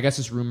mean, I guess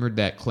it's rumored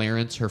that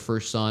Clarence, her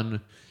first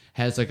son,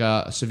 has like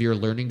a severe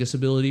learning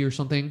disability or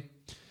something.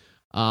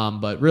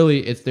 But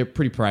really, they're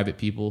pretty private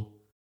people.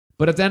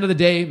 But at the end of the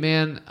day,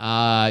 man,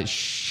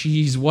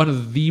 she's one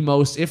of the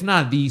most, if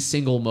not the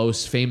single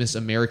most famous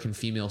American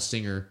female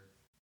singer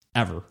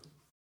ever.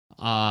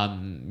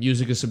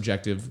 Music is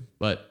subjective,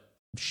 but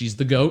she's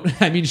the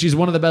GOAT. I mean, she's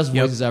one of the best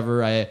voices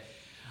ever.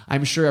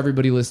 I'm sure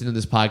everybody listening to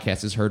this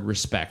podcast has heard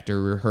Respect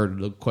or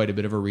heard quite a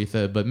bit of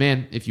Aretha. But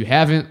man, if you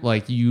haven't,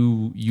 like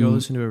you go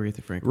listen to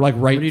Aretha Franklin. Like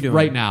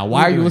right now.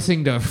 Why are you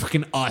listening to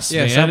fucking us?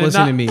 Yeah, man? stop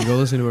listening to me. Go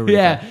listen to Aretha.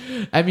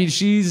 Yeah, I mean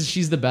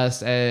she's the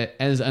best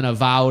as an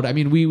avowed. I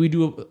mean we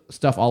do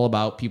stuff all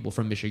about people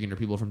from Michigan or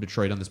people from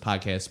Detroit on this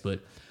podcast,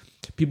 but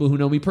people who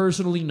know me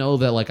personally know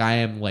that like I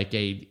am like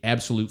an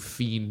absolute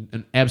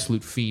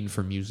fiend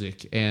for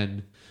music.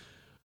 And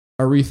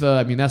Aretha,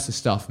 I mean, that's the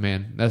stuff,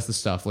 man. That's the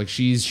stuff. Like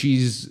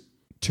she's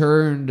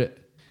turned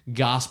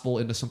gospel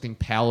into something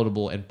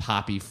palatable and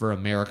poppy for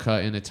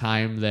America in a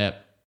time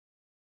that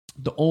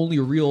the only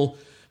real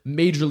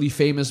majorly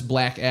famous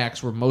black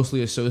acts were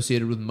mostly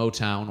associated with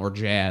Motown or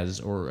jazz,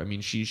 or I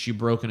mean, she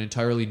broke an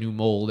entirely new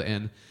mold,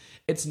 and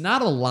it's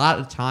not a lot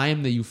of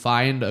time that you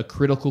find a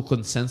critical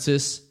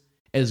consensus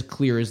as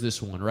clear as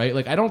this one, right?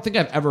 Like, I don't think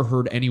I've ever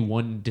heard any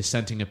one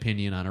dissenting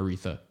opinion on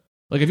Aretha.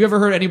 Like, have you ever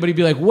heard anybody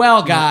be like,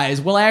 well,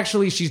 guys, well,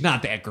 actually, she's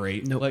not that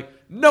great? Nope. Like,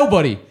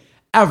 nobody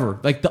ever.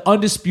 Like,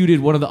 one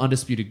of the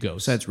undisputed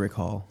ghosts. Besides Rick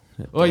Hall.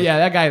 Well,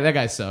 yeah, that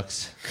guy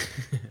sucks.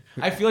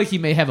 I feel like he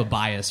may have a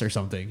bias or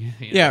something. You know?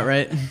 Yeah,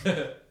 right.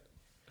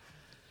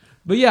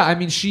 But yeah, I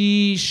mean,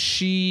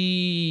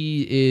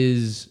 she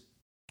is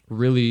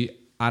really,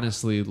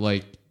 honestly,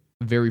 like,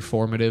 very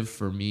formative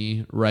for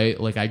me, right?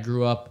 Like, I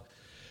grew up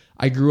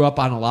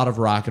on a lot of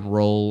rock and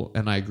roll,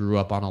 and I grew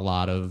up on a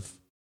lot of,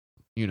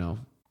 you know,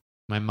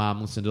 my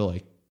mom listened to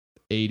like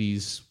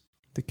 80s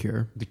The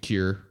Cure,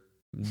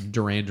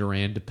 Duran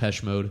Duran,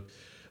 Depeche Mode.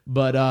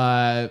 But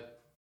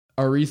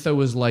Aretha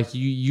was like,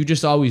 you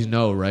just always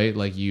know, right?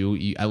 Like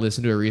I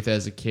listened to Aretha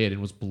as a kid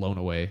and was blown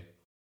away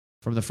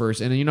from the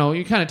first. And, you know,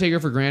 you kind of take her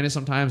for granted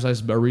sometimes.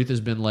 Aretha's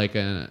been like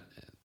a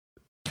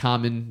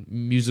common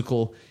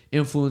musical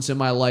influence in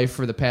my life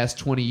for the past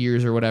 20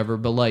 years or whatever.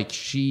 But like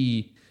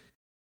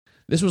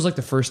this was like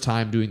the first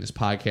time doing this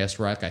podcast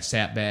where like I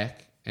sat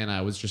back and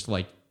I was just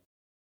like,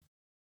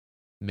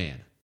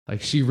 man,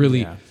 like she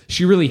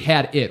really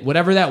had it.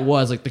 Whatever that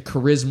was, like the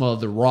charisma,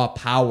 the raw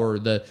power,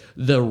 the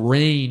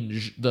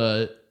range,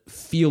 the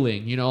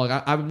feeling. You know,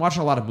 like I've been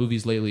watching a lot of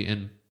movies lately,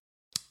 and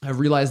I've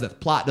realized that the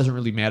plot doesn't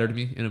really matter to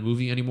me in a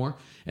movie anymore,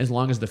 as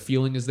long as the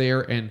feeling is there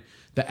and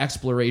the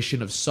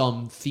exploration of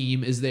some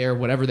theme is there,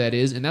 whatever that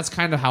is. And that's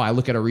kind of how I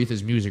look at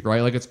Aretha's music,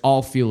 right? Like, it's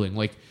all feeling.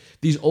 Like,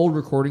 these old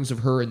recordings of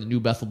her in the New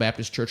Bethel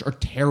Baptist Church are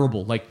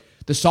terrible. Like,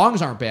 the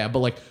songs aren't bad, but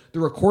like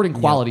the recording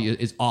quality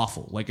is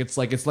awful. Like it's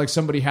like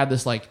somebody had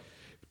this like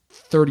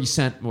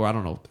 30-cent, or I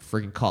don't know what the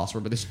freaking cost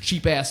were, but this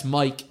cheap ass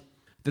mic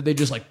that they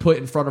just like put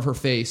in front of her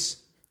face,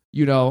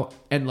 you know,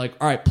 and like,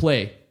 all right,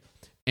 play.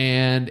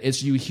 And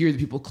it's, you hear the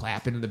people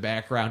clapping in the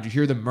background, you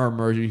hear the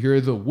murmurs, you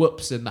hear the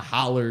whoops and the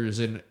hollers,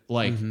 and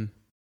like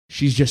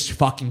she's just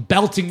fucking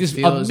belting this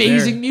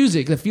amazing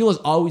music. The feel has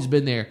always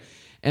been there.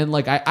 And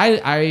like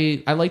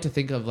I like to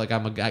think of like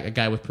I'm a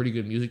guy with pretty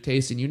good music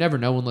taste, and you never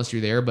know unless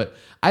you're there. But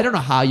I don't know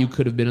how you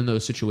could have been in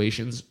those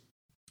situations,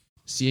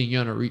 seeing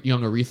young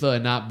Aretha,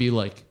 and not be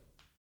like,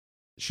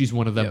 she's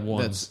one of them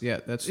ones.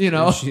 That's you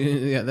know,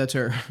 that's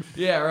her.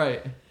 Yeah,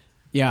 right.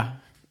 Yeah,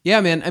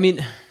 man. I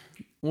mean,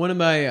 one of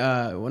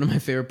my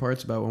favorite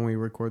parts about when we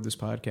record this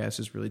podcast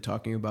is really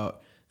talking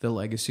about the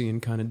legacy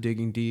and kind of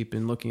digging deep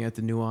and looking at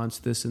the nuance,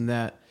 this and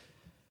that.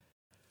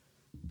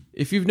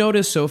 If you've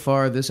noticed so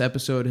far, this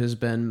episode has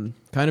been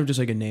kind of just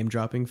like a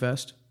name-dropping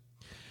fest.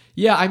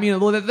 Yeah, I mean,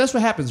 well, that's what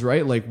happens,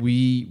 right? Like,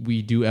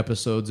 we do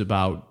episodes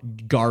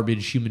about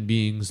garbage human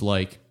beings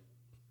like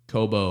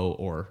Kobo,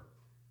 or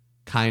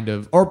kind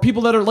of, or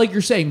people that are, like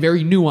you're saying,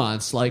 very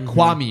nuanced, like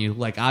Kwame,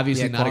 like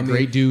obviously not Kwame, a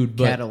great dude,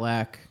 but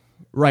Cadillac.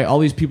 Right, all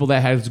these people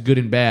that has good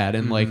and bad,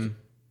 and like,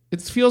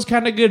 it feels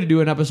kind of good to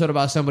do an episode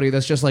about somebody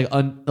that's just like,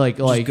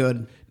 like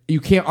good. You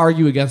can't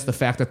argue against the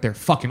fact that they're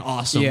fucking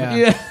awesome.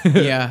 Yeah.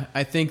 Yeah.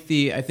 I think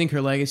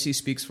her legacy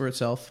speaks for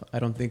itself. I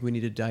don't think we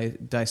need to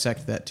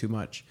dissect that too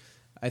much.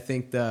 I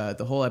think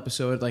the whole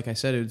episode, like I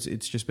said,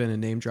 it's just been a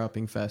name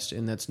dropping fest,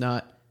 and that's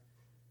not,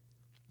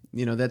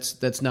 you know,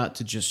 that's not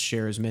to just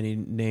share as many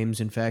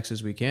names and facts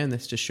as we can.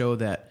 That's to show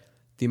that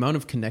the amount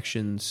of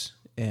connections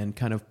and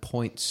kind of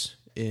points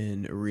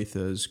in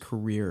Aretha's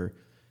career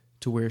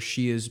to where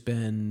she has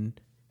been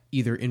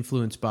either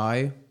influenced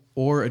by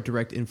or a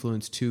direct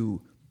influence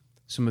to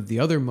some of the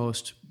other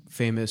most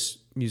famous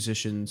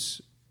musicians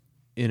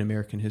in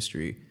American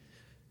history.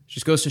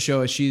 Just goes to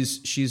show us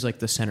she's like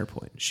the center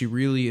point. She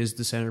really is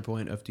the center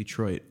point of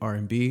Detroit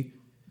R&B.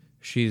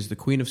 She's the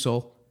queen of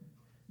soul.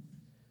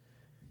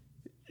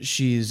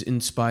 She's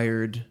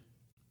inspired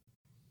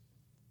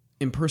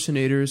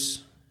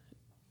impersonators.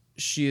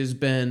 She has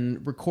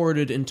been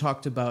recorded and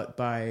talked about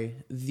by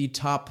the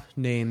top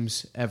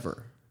names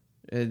ever.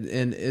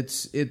 And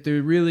it's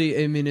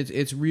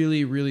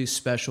really, really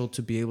special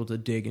to be able to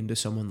dig into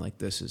someone like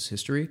this'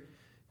 history,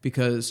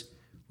 because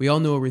we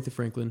all know Aretha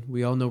Franklin,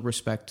 we all know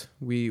Respect,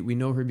 we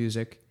know her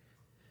music,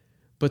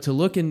 but to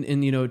look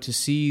and you know, to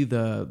see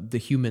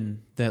the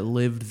human that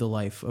lived the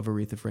life of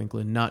Aretha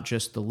Franklin, not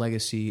just the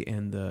legacy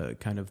and the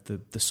kind of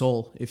the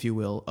soul, if you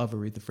will, of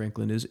Aretha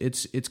Franklin,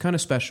 it's kind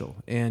of special,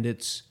 and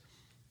it's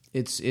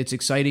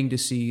exciting to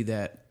see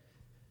that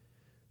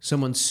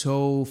someone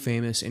so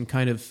famous and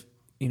kind of,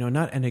 you know,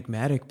 not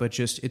enigmatic, but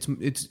just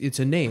it's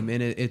a name,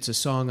 and it's a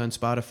song on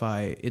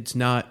Spotify. It's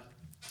not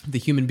the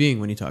human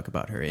being when you talk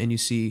about her, and you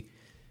see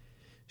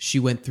she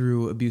went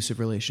through abusive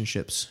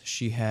relationships.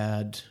 She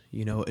had,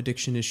 you know,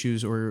 addiction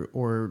issues,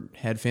 or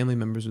had family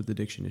members with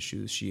addiction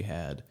issues. She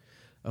had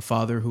a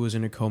father who was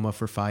in a coma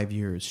for 5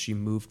 years. She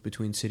moved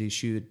between cities.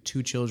 She had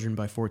 2 children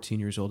by 14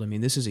 years old. I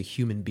mean, this is a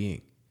human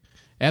being.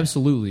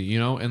 Absolutely, you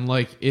know, and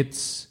like,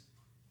 it's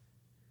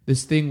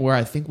this thing where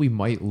I think we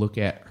might look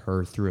at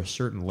her through a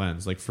certain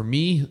lens. Like, for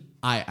me,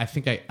 I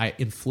think I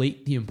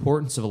inflate the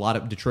importance of a lot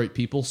of Detroit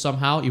people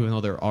somehow, even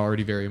though they're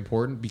already very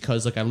important,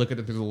 because like I look at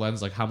it through the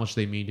lens like how much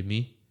they mean to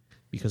me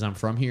because I'm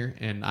from here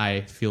and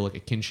I feel like a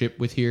kinship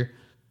with here.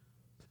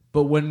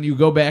 But when you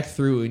go back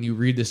through and you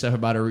read this stuff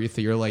about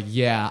Aretha, you're like,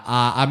 yeah,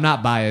 I'm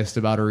not biased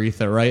about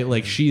Aretha, right?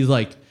 Like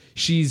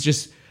she's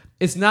just,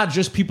 it's not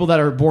just people that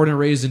are born and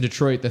raised in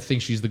Detroit that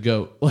think she's the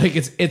GOAT. Like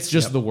it's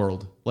just the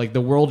world. Like the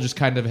world just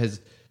kind of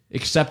has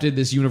accepted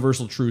this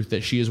universal truth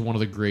that she is one of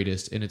the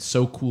greatest, and it's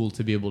so cool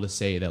to be able to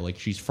say that like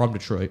she's from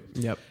Detroit.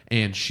 Yep.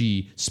 And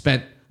she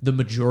spent the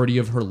majority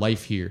of her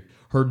life here.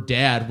 Her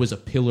dad was a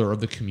pillar of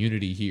the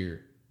community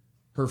here.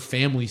 Her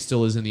family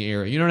still is in the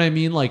area. You know what I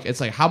mean? Like it's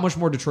like how much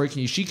more Detroit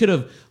can you? She could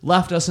have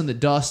left us in the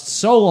dust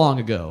so long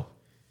ago.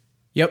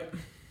 Yep.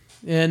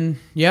 And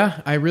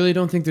yeah, I really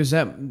don't think there's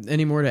that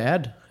any more to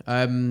add.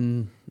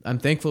 I'm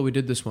thankful we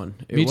did this one.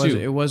 Me too.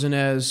 It wasn't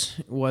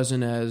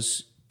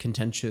as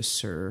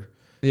contentious or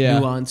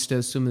Yeah. nuanced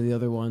as some of the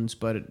other ones,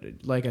 but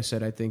like I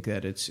said, I think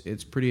that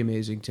it's pretty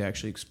amazing to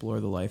actually explore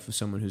the life of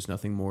someone who's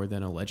nothing more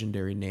than a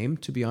legendary name,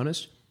 to be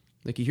honest.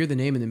 Like you hear the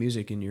name in the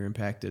music and you're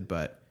impacted,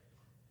 but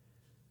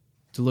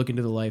to look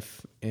into the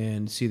life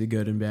and see the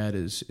good and bad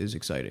is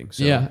exciting.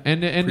 So yeah,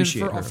 and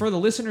for the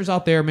listeners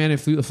out there, man,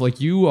 if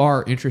like you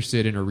are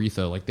interested in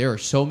Aretha, like there are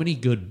so many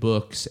good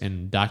books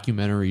and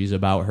documentaries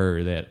about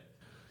her that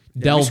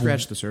we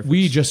scratched the surface.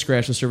 We just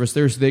scratched the surface.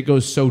 That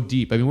goes so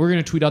deep. I mean, we're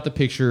going to tweet out the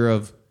picture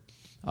of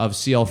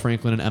C.L.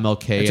 Franklin and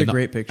MLK. It's a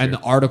great picture. And the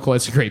article,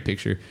 it's a great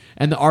picture.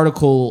 And the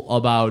article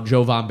about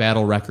Joe Von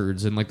Battle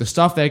records and like the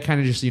stuff that kind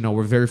of just,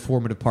 were very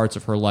formative parts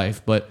of her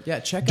life. But yeah,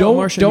 check out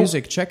Martian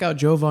Music. Check out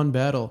Joe Von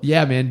Battle.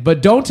 Yeah, man.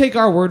 But don't take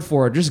our word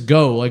for it. Just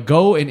go. Like,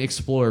 go and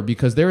explore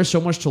because there is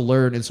so much to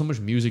learn and so much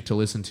music to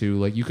listen to.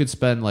 Like, you could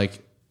spend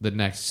like the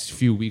next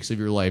few weeks of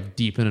your life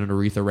deep in an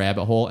Aretha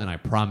rabbit hole, and I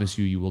promise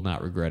you will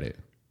not regret it.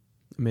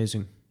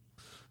 Amazing.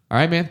 All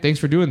right, man. Thanks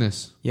for doing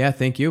this. Yeah,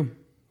 thank you.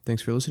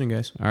 Thanks for listening,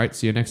 guys. All right,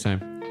 see you next time.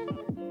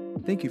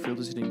 Thank you for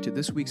listening to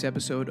this week's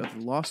episode of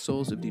The Lost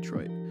Souls of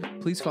Detroit.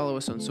 Please follow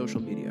us on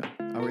social media.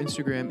 Our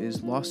Instagram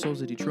is Lost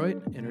Souls of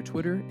Detroit, and our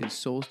Twitter is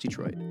Souls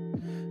Detroit.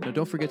 Now,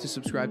 don't forget to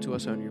subscribe to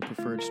us on your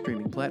preferred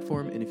streaming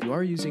platform, and if you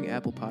are using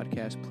Apple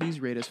Podcasts,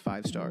 please rate us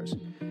 5 stars.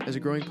 As a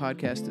growing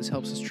podcast, this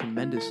helps us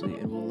tremendously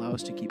and will allow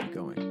us to keep it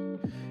going.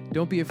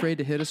 Don't be afraid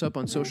to hit us up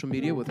on social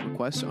media with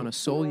requests on a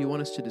soul you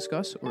want us to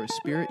discuss or a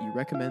spirit you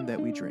recommend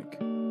that we drink.